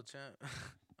don't know, champ.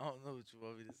 I don't know what you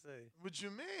want me to say. What you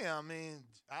mean? I mean,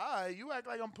 you act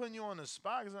like I'm putting you on the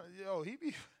spot. Yo, he be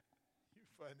you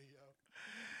funny,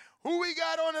 yo. Who we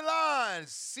got on the line?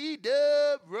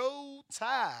 C-Dub Roll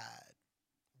Tide.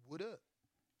 What up?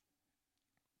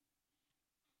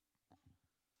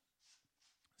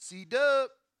 C-Dub.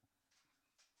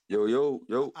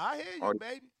 Yo. I hear you,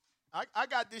 baby. I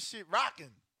got this shit rocking.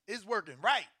 It's working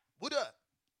right. What up?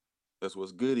 That's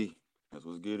what's goody. That's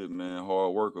what's goody, man.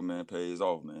 Hard worker, man, pays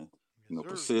off, man.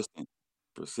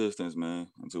 Persistence, man,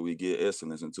 until we get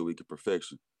excellence, until we get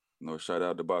perfection. Shout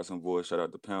out to Boxing Voice, shout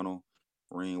out to panel,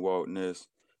 Ring Walk Ness.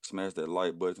 Smash that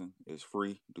like button. It's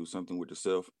free. Do something with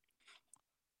yourself.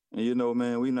 And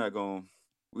man, we're not gonna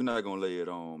lay it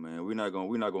on, man. We're not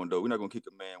gonna kick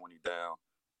a man when he's down.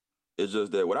 It's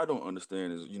just that what I don't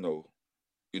understand is,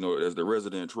 as the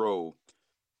resident troll,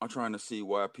 I'm trying to see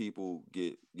why people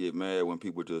get mad when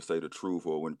people just say the truth,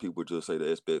 or when people just say the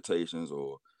expectations,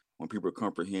 or when people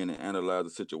comprehend and analyze the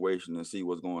situation and see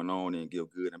what's going on and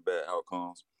give good and bad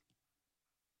outcomes.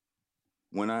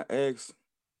 When I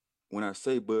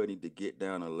say Bud need to get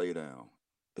down and lay down,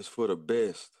 it's for the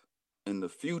best in the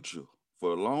future,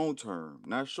 for long term,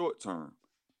 not short term,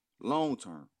 long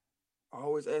term. I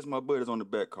always ask my buddies on the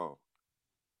back call,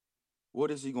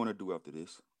 what is he going to do after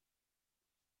this?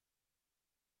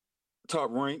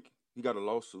 Top Rank, he got a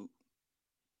lawsuit.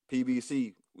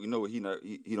 PBC, we know he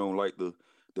don't like the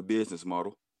business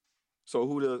model. So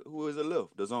who is it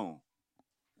left? DAZN.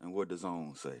 And what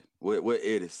DAZN say? What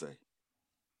Eddie say?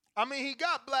 I mean, he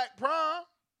got Black Prom.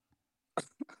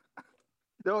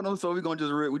 No, so we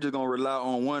just gonna rely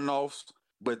on one-offs.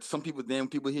 But some people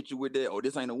hit you with that. Oh,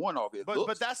 this ain't a one-off.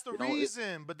 But that's the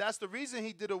reason. But that's the reason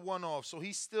he did a one-off. So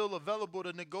he's still available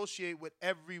to negotiate with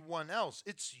everyone else.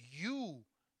 It's you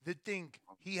that think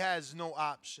he has no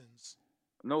options.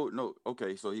 No.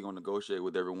 Okay, so he gonna negotiate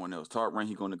with everyone else. Top Rank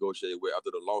he gonna negotiate with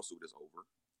after the lawsuit is over.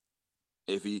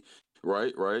 If he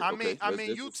right. I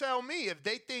mean, you tell me if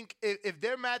they think if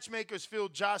their matchmakers feel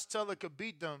Josh Taylor could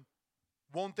beat them,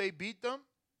 won't they beat them?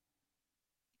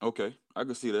 Okay, I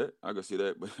can see that.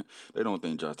 But they don't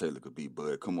think Josh Taylor could beat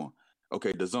Bud. Come on.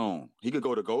 Okay, the Zone. He could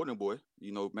go to Golden Boy.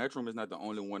 You know, Matchroom is not the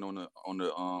only one on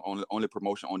the only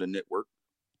promotion on the network,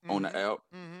 on the app.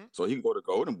 Mm-hmm. So he can go to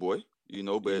Golden Boy. You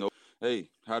know, but hey,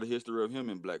 how the history of him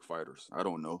in black fighters? I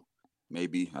don't know.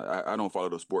 Maybe I don't follow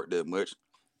the sport that much.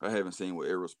 I haven't seen what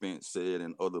Errol Spence said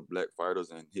and other black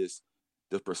fighters and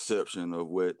the perception of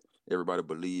what everybody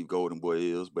believe Golden Boy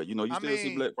is. But you know, you still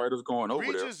see black fighters going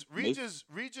over there. Regis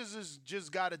has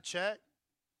just got a check.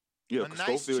 Yeah, a nice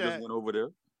Schofield check. just went over there.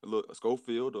 Look,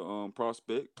 Schofield,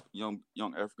 prospect, young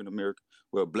African American,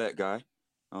 black guy.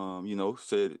 You know,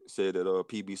 said that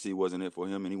PBC wasn't it for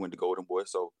him, and he went to Golden Boy.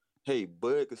 So hey,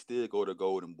 Bud could still go to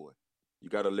Golden Boy. You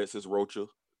got Alexis Rocha.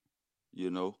 You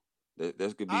know,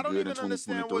 that's could be I don't good in even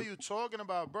understand 2023. what you're talking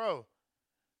about, bro.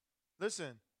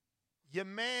 Listen, your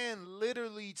man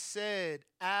literally said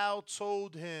Al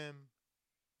told him,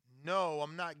 no,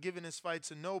 I'm not giving this fight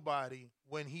to nobody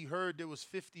when he heard there was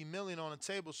 $50 million on the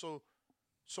table. So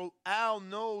Al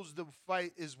knows the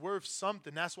fight is worth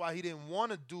something. That's why he didn't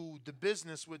want to do the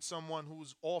business with someone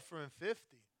who's offering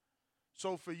 50.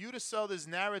 So for you to sell this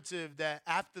narrative that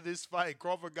after this fight,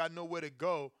 Crawford got nowhere to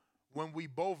go, when we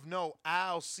both know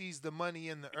Al sees the money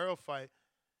in the Earl fight,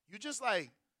 you just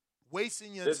like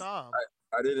wasting your time.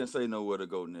 I didn't say nowhere to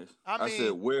go, Nish. I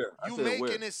said where. You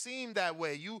making it seem that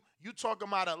way. You talking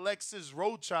about Alexis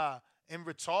Rocha and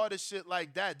retarded shit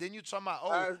like that. Then you talking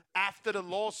about, after the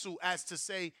lawsuit, as to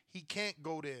say he can't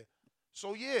go there.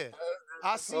 So yeah,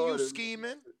 I see you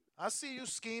scheming. I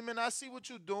see what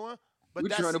you're doing. But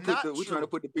that's not true. We're trying to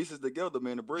put the pieces together,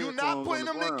 man. You're not putting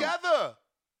them together.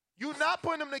 You're not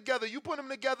putting them together. You put them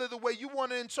together the way you want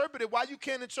to interpret it. Why you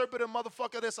can't interpret a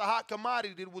motherfucker that's a hot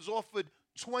commodity that was offered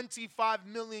 $25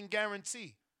 million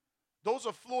guarantee? Those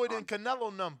are Floyd and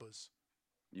Canelo numbers.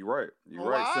 You're right. You're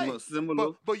right.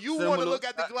 Similar. But you want to look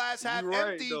at the glass half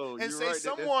empty and say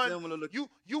someone.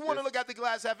 You want to look at the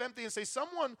glass half empty and say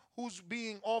someone who's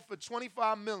being offered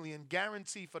 $25 million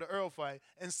guarantee for the Earl fight,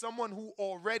 and someone who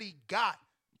already got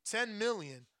 $10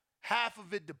 million, half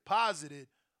of it deposited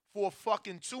for a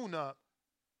fucking tune-up.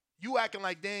 You acting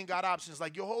like they ain't got options.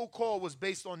 Like your whole call was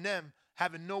based on them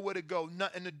having nowhere to go,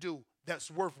 nothing to do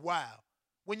that's worthwhile.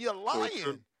 When you're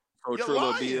lying. So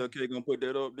Trillo BLK gonna put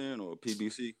that up then, or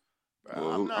PBC?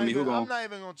 Bro, I'm not even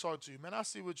gonna talk to you, man. I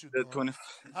see what you're doing.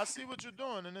 I see what you're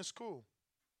doing, and it's cool.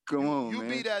 Come on, man.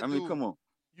 You be that dude. Come on.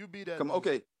 You be that. Come on.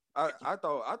 Okay. I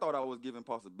thought I was giving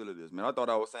possibilities, man. I thought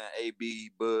I was saying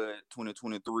AB, Bud,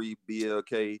 2023,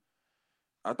 BLK.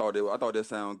 I thought that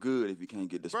sound good if you can't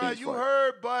get the Spence fight. You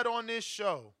heard Bud on this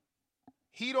show.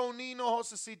 He don't need no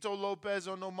Josecito Lopez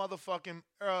or no motherfucking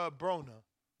Broner.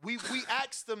 We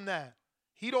asked him that.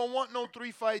 He don't want no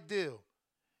 3-fight deal.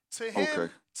 To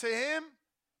him,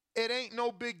 it ain't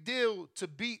no big deal to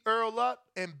beat Earl up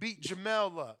and beat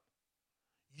Jamel up.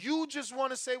 You just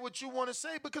want to say what you want to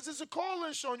say because it's a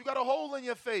call-in show and you got a hole in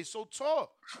your face. So talk.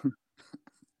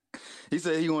 He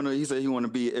said he wanna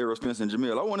be Errol Spence and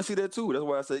Jamil. I want to see that too. That's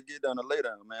why I say get down to lay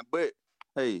down, man. But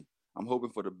hey, I'm hoping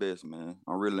for the best, man.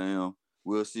 I really am.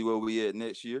 We'll see where we at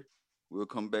next year. We'll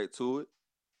come back to it,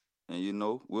 and you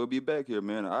know we'll be back here,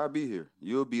 man. I'll be here.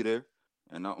 You'll be there,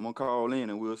 and I'm gonna call in,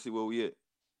 and we'll see where we at.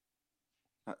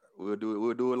 We'll do it.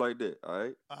 We'll do it like that. All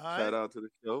right. Shout out to the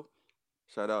show.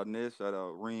 Shout out Ness. Shout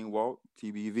out Ring Walk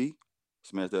TBV.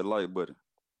 Smash that like button.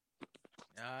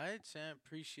 All right, champ.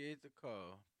 Appreciate the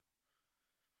call.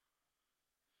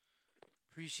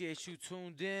 Appreciate you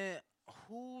tuned in.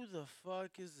 Who the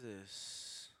fuck is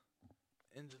this?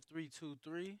 In the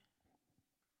 323?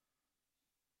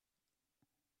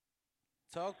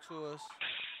 Talk to us.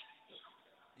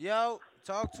 Yo,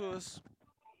 talk to us.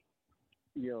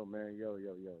 Yo, man. Yo.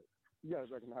 You guys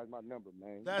recognize my number,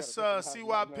 man. That's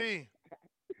CYP.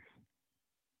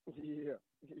 Yeah.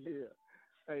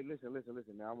 Hey, listen,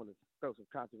 man. I want to throw some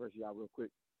controversy out real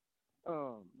quick.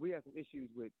 We have some issues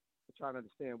with trying to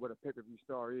understand what a pay-per-view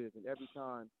star is, and every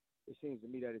time it seems to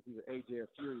me that it's either AJ or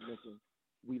Fury mentioned,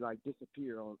 we like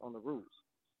disappear on the rules.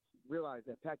 Realize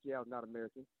that Pacquiao's not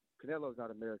American, Canelo's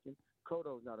not American,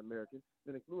 Cotto's not American,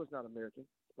 Lennox Lewis not American,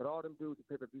 but all them dudes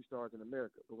are pay-per-view stars in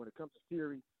America. But when it comes to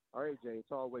Fury or AJ,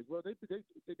 it's always, well, they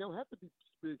don't have to be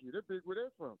big here. They're big where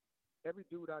they're from. Every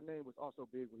dude I named was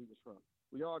also big where he was from.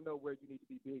 We all know where you need to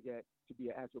be big at to be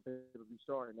an actual pay-per-view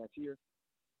star, and that's here.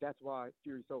 That's why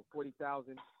Fury sold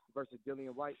 40,000 versus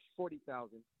Dillian White,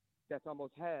 40,000. That's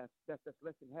almost half. That's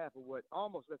less than half of what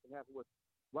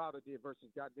Wilder did versus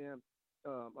goddamn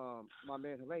my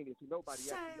man Helenius, who nobody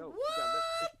actually knows. He got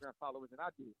less Instagram followers than I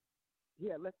did. He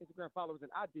had less Instagram followers than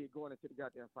I did going into the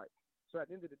goddamn fight. So at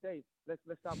the end of the day, let's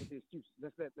stop with the excuses.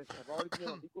 Let's have all these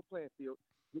men on equal playing field.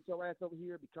 Get your ass over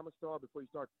here, become a star before you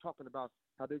start talking about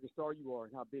how big a star you are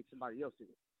and how big somebody else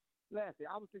is. Lastly,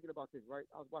 I was thinking about this, right?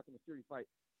 I was watching the Fury fight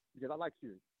because I like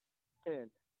Fury. And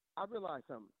I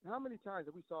realized something. How many times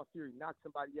have we saw Fury knock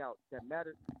somebody out that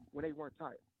mattered when they weren't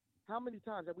tired? How many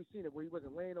times have we seen it where he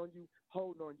wasn't laying on you,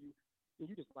 holding on you, and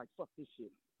you just like, fuck this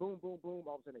shit. Boom, boom, boom.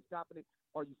 All of a sudden they stopping it,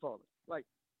 or you falling. Like,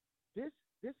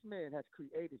 this man has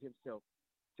created himself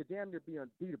to damn near be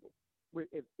unbeatable.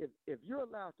 If you're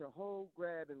allowed to hold,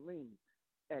 grab, and lean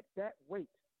at that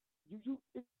weight, it's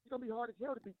going to be hard as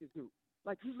hell to beat this dude.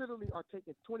 Like, you literally are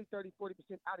taking 20, 30, 40%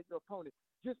 out of your opponent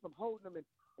just from holding him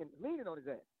and leaning on his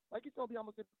ass. Like, it's going to be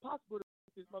almost impossible to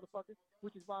beat this motherfucker,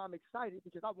 which is why I'm excited,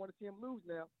 because I want to see him lose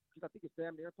now, because I think it's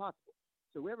damn near impossible.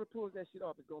 So whoever pulls that shit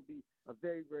off is going to be a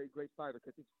very, very great fighter,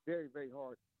 because it's very, very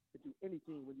hard to do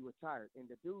anything when you were tired. And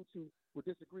the dudes who would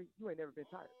disagree, you ain't never been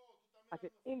tired. I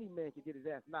said any man can get his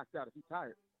ass knocked out if he's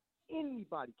tired.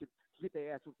 Anybody can get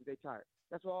their ass whooped if they're tired.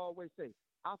 That's what I always say.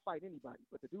 I'll fight anybody.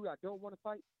 But the dude I don't want to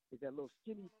fight is that little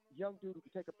skinny young dude who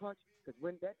can take a punch. Because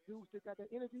when that dude still got that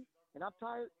energy and I'm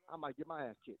tired, I might get my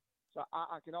ass kicked. So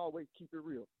I can always keep it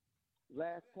real.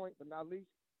 Last point, but not least,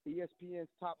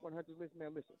 ESPN's top 100 list.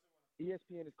 Man, listen.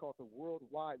 ESPN is called the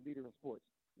worldwide leader in sports.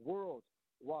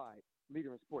 Worldwide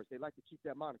leader in sports. They like to keep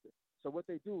that moniker. So what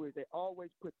they do is they always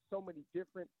put so many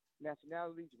different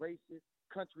nationalities, races,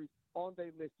 countries on their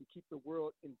list to keep the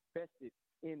world invested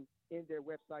in their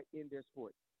website, in their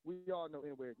sport. We all know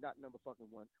anywhere is not number fucking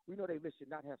one. We know they list should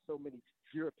not have so many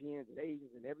Europeans and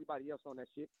Asians and everybody else on that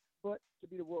shit. But to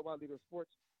be the worldwide leader of sports,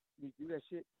 we do that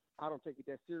shit. I don't take it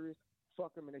that serious.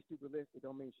 Fuck them and they stupid list. It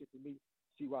don't mean shit to me.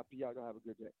 CYP, y'all gonna have a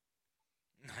good day.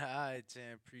 All right,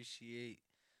 Tim. Appreciate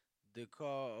the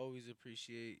call. Always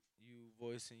appreciate you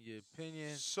voicing your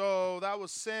opinion. So that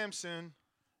was Samson,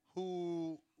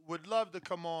 who would love to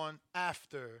come on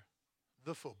after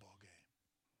the football game.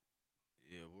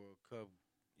 Yeah, World Cup.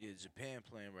 Yeah, Japan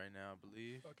playing right now, I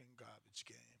believe. Fucking garbage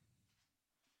game.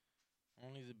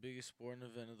 Only the biggest sporting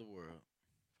event of the world.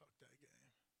 Fuck that game.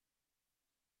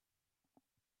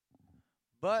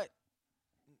 But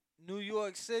New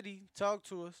York City, talk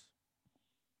to us.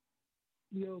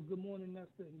 Yo, good morning,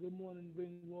 Nestor. Good morning,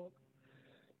 Ringwalk.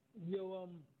 Yo,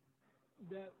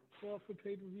 that Crawford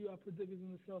pay-per-view, I predicted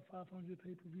him to sell 500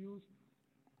 pay-per-views.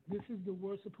 This is the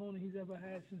worst opponent he's ever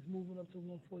had since moving up to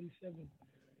 147.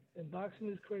 And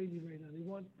boxing is crazy right now.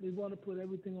 They want to put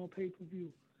everything on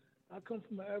pay-per-view. I come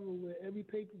from an era where every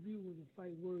pay-per-view was a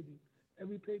fight worthy.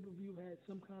 Every pay-per-view had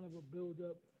some kind of a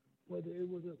build-up, whether it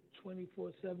was a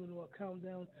 24/7 or a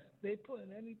countdown. They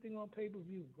putting anything on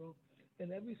pay-per-view, bro.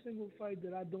 And every single fight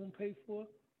that I don't pay for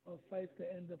are fights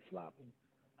that end up flopping.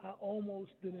 I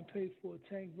almost didn't pay for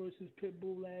Tank versus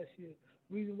Pitbull last year.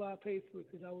 Reason why I paid for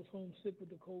it, because I was homesick with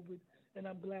the COVID, and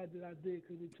I'm glad that I did,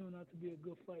 because it turned out to be a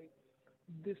good fight.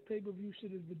 This pay-per-view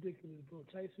shit is ridiculous, bro.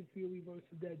 Tyson Fury versus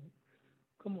that.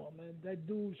 Come on, man. That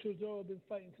dude Cesaro been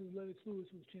fighting since Lennox Lewis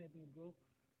was champion, bro.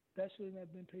 That shouldn't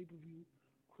have been pay-per-view.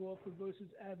 Crawford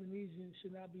versus Avanesian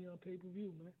should not be on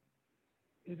pay-per-view, man.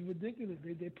 It's ridiculous.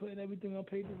 They're putting everything on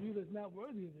pay-per-view that's not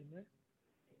worthy of it, man.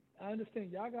 I understand.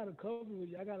 Y'all got to cover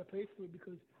it. Y'all got to pay for it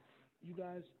because you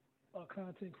guys are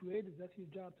content creators. That's your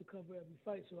job to cover every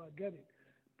fight, so I get it.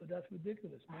 But that's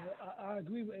ridiculous, man. I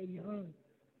agree with Eddie Hearn.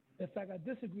 In fact, I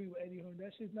disagree with Eddie Hearn.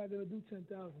 That shit's not going to do 10,000.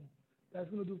 That's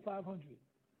going to do 500.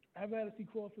 I'd rather see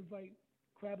Crawford fight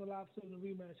Crab and Lobster in a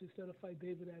rematch instead of fight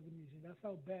David Avanesian. That's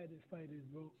how bad this fight is,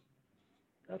 bro.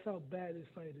 That's how bad this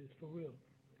fight is, for real.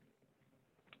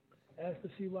 As for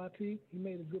CYP, he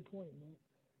made a good point, man.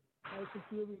 Tyson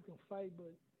Fury can fight,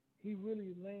 but he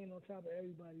really laying on top of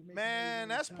everybody. Man,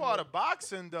 that's part of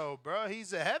boxing, though, bro.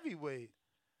 He's a heavyweight.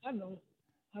 I know.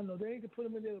 They ain't gonna put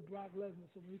him in there with Brock Lesnar.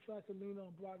 So when he tries to lean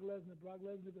on Brock Lesnar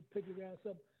can pick his ass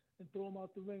up and throw him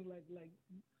out the ring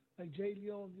like Jay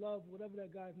Leon Love, whatever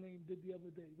that guy's name did the other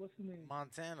day. What's his name?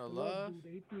 Montana Love.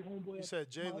 He threw homeboy. You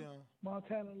said Jay Leon.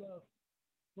 Montana Love.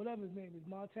 Whatever his name is,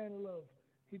 Montana Love.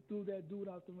 He threw that dude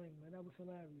out the ring, man. That was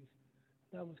hilarious.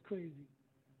 That was crazy.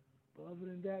 But other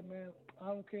than that, man, I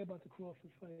don't care about the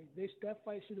Crawford fight. That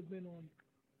fight should have been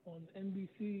on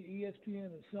NBC,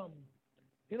 ESPN, or something.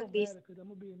 It don't matter because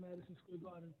I'm going to be in Madison Square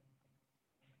Garden.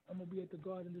 I'm going to be at the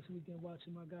Garden this weekend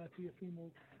watching my guy, Teofimo,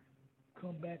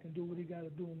 come back and do what he got to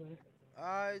do, man. All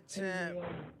right, champ.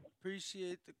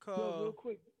 Appreciate the call. Yo, real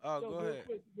quick. Go ahead.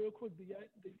 Real quick.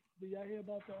 Did y'all hear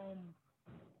about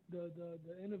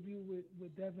the interview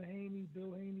with Devin Haney,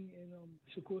 Bill Haney, and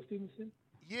Shakur Stevenson?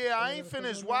 Yeah, I ain't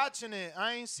finished watching it.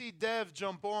 I ain't see Dev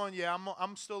jump on yet.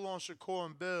 I'm still on Shakur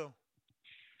and Bill.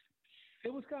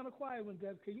 It was kind of quiet when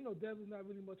Dev came. Dev is not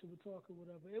really much of a talker or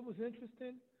whatever. It was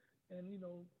interesting, and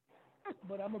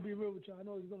but I'm gonna be real with y'all. I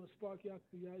know he's gonna spark y'all,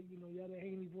 y'all the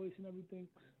Haney voice and everything.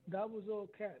 That was all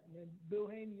cat, man. Bill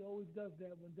Haney always does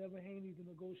that when Devin Haney's in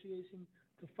negotiation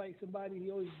to fight somebody. He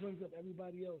always brings up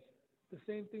everybody else. The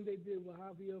same thing they did with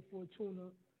Javier Fortuna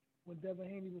when Devin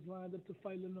Haney was lined up to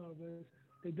fight Linares.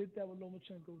 They did that with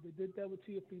Lomachenko. They did that with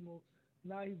Teofimo.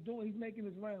 Now he's making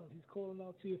his rounds. He's calling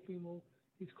out Teofimo.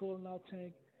 He's calling out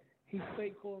Tank. He's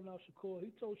fake calling out Shakur.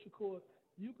 He told Shakur,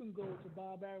 you can go to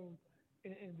Bob Arum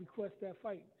and request that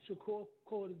fight. Shakur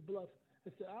called his bluff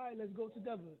and said, all right, let's go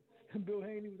together. And Bill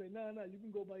Haney was like, nah, you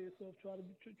can go by yourself. Try to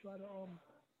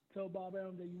tell Bob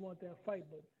Arum that you want that fight.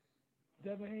 But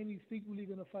Devin Haney's secretly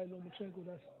going to fight Lomachenko.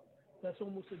 That's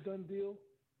almost a done deal.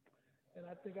 And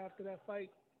I think after that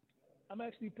fight, I'm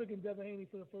actually picking Devin Haney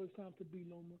for the first time to beat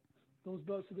Loma. Those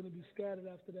belts are going to be scattered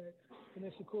after that. And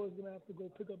then Shakur's going to have to go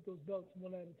pick up those belts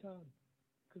one at a time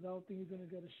because I don't think he's going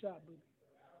to get a shot. But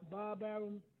Bob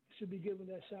Arum should be giving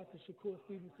that shot to Shakur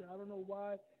Stevenson. I don't know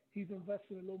why he's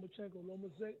investing in Lomachenko.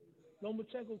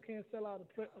 Lomachenko can't sell out a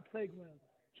playground.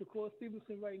 Shakur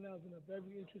Stevenson right now is in a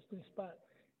very interesting spot.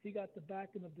 He got the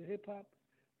backing of the hip-hop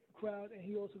crowd, and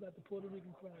he also got the Puerto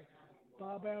Rican crowd.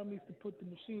 Bob Arum needs to put the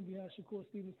machine behind Shakur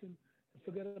Stevenson and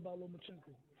forget about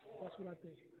Lomachenko. That's what I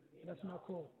think. That's my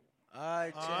call. All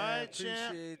right, champ.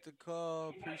 Appreciate the call.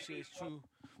 Appreciate you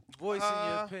voicing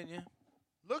your opinion.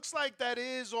 Looks like that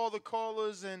is all the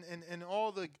callers and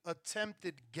all the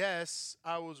attempted guests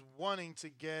I was wanting to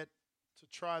get to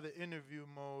try the interview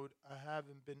mode. I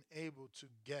haven't been able to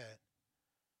get,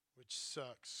 which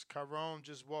sucks. Carone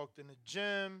just walked in the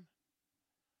gym.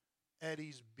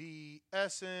 Eddie's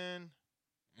BSing.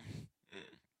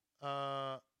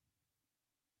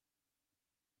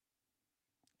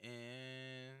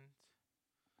 And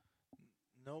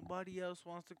nobody else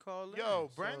wants to call in.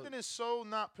 Yo, Brandon is so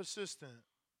not persistent.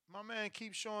 My man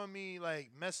keeps showing me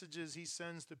like messages he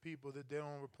sends to people that they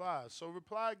don't reply. So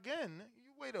reply again.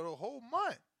 You waited a whole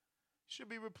month. Should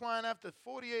be replying after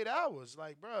 48 hours.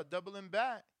 Like, bro, doubling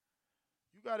back.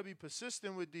 You got to be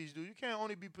persistent with these dudes. You can't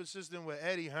only be persistent with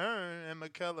Eddie Hearn and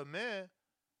Mikel Amir.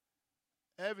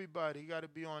 Everybody got to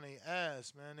be on their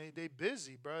ass, man. They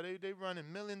busy, bro. They running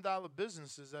 $1 million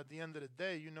businesses at the end of the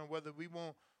day. Whether we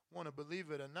won't want to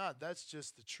believe it or not, that's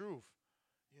just the truth.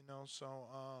 So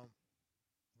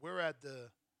we're at the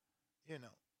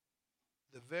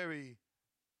very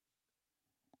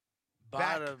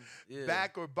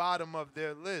back or bottom of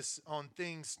their list on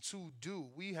things to do.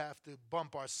 We have to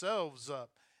bump ourselves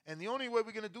up. And the only way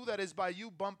we're going to do that is by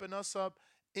you bumping us up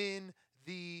in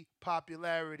the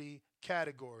popularity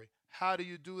category. How do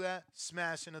you do that?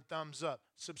 Smashing a thumbs up.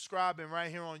 Subscribing right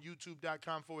here on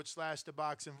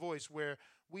youtube.com/theboxingvoice, where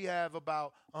we have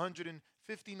about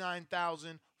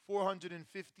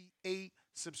 159,458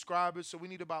 subscribers. So we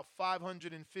need about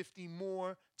 550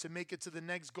 more to make it to the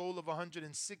next goal of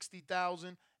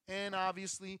 160,000. And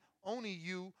obviously, only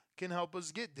you can help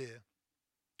us get there.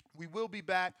 We will be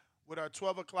back with our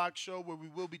 12 o'clock show where we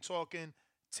will be talking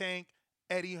Tank,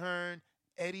 Eddie Hearn,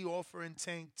 Eddie offering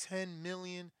Tank $10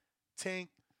 million. Tank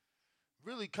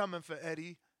really coming for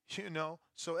Eddie,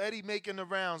 So Eddie making the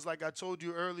rounds. Like I told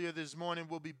you earlier this morning,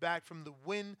 we'll be back from the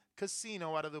Wynn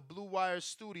Casino out of the Blue Wire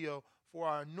studio for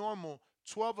our normal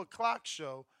 12 o'clock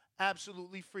show,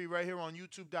 absolutely free right here on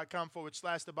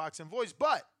youtube.com/theboxingvoice.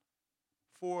 But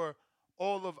for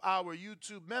all of our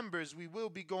YouTube members, we will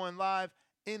be going live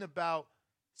in about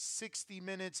 60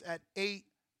 minutes at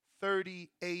 8:30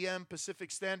 a.m.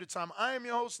 Pacific Standard Time. I am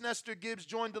your host, Nestor Gibbs,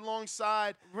 joined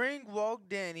alongside Ringwalk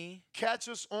Danny. Catch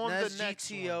us on the next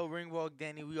GTO, one. Ringwalk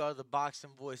Danny. We are the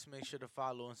Boxing Voice. Make sure to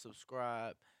follow and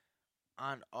subscribe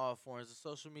on all forms of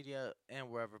social media and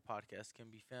wherever podcasts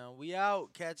can be found. We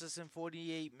out. Catch us in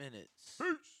 48 minutes.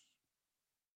 Peace.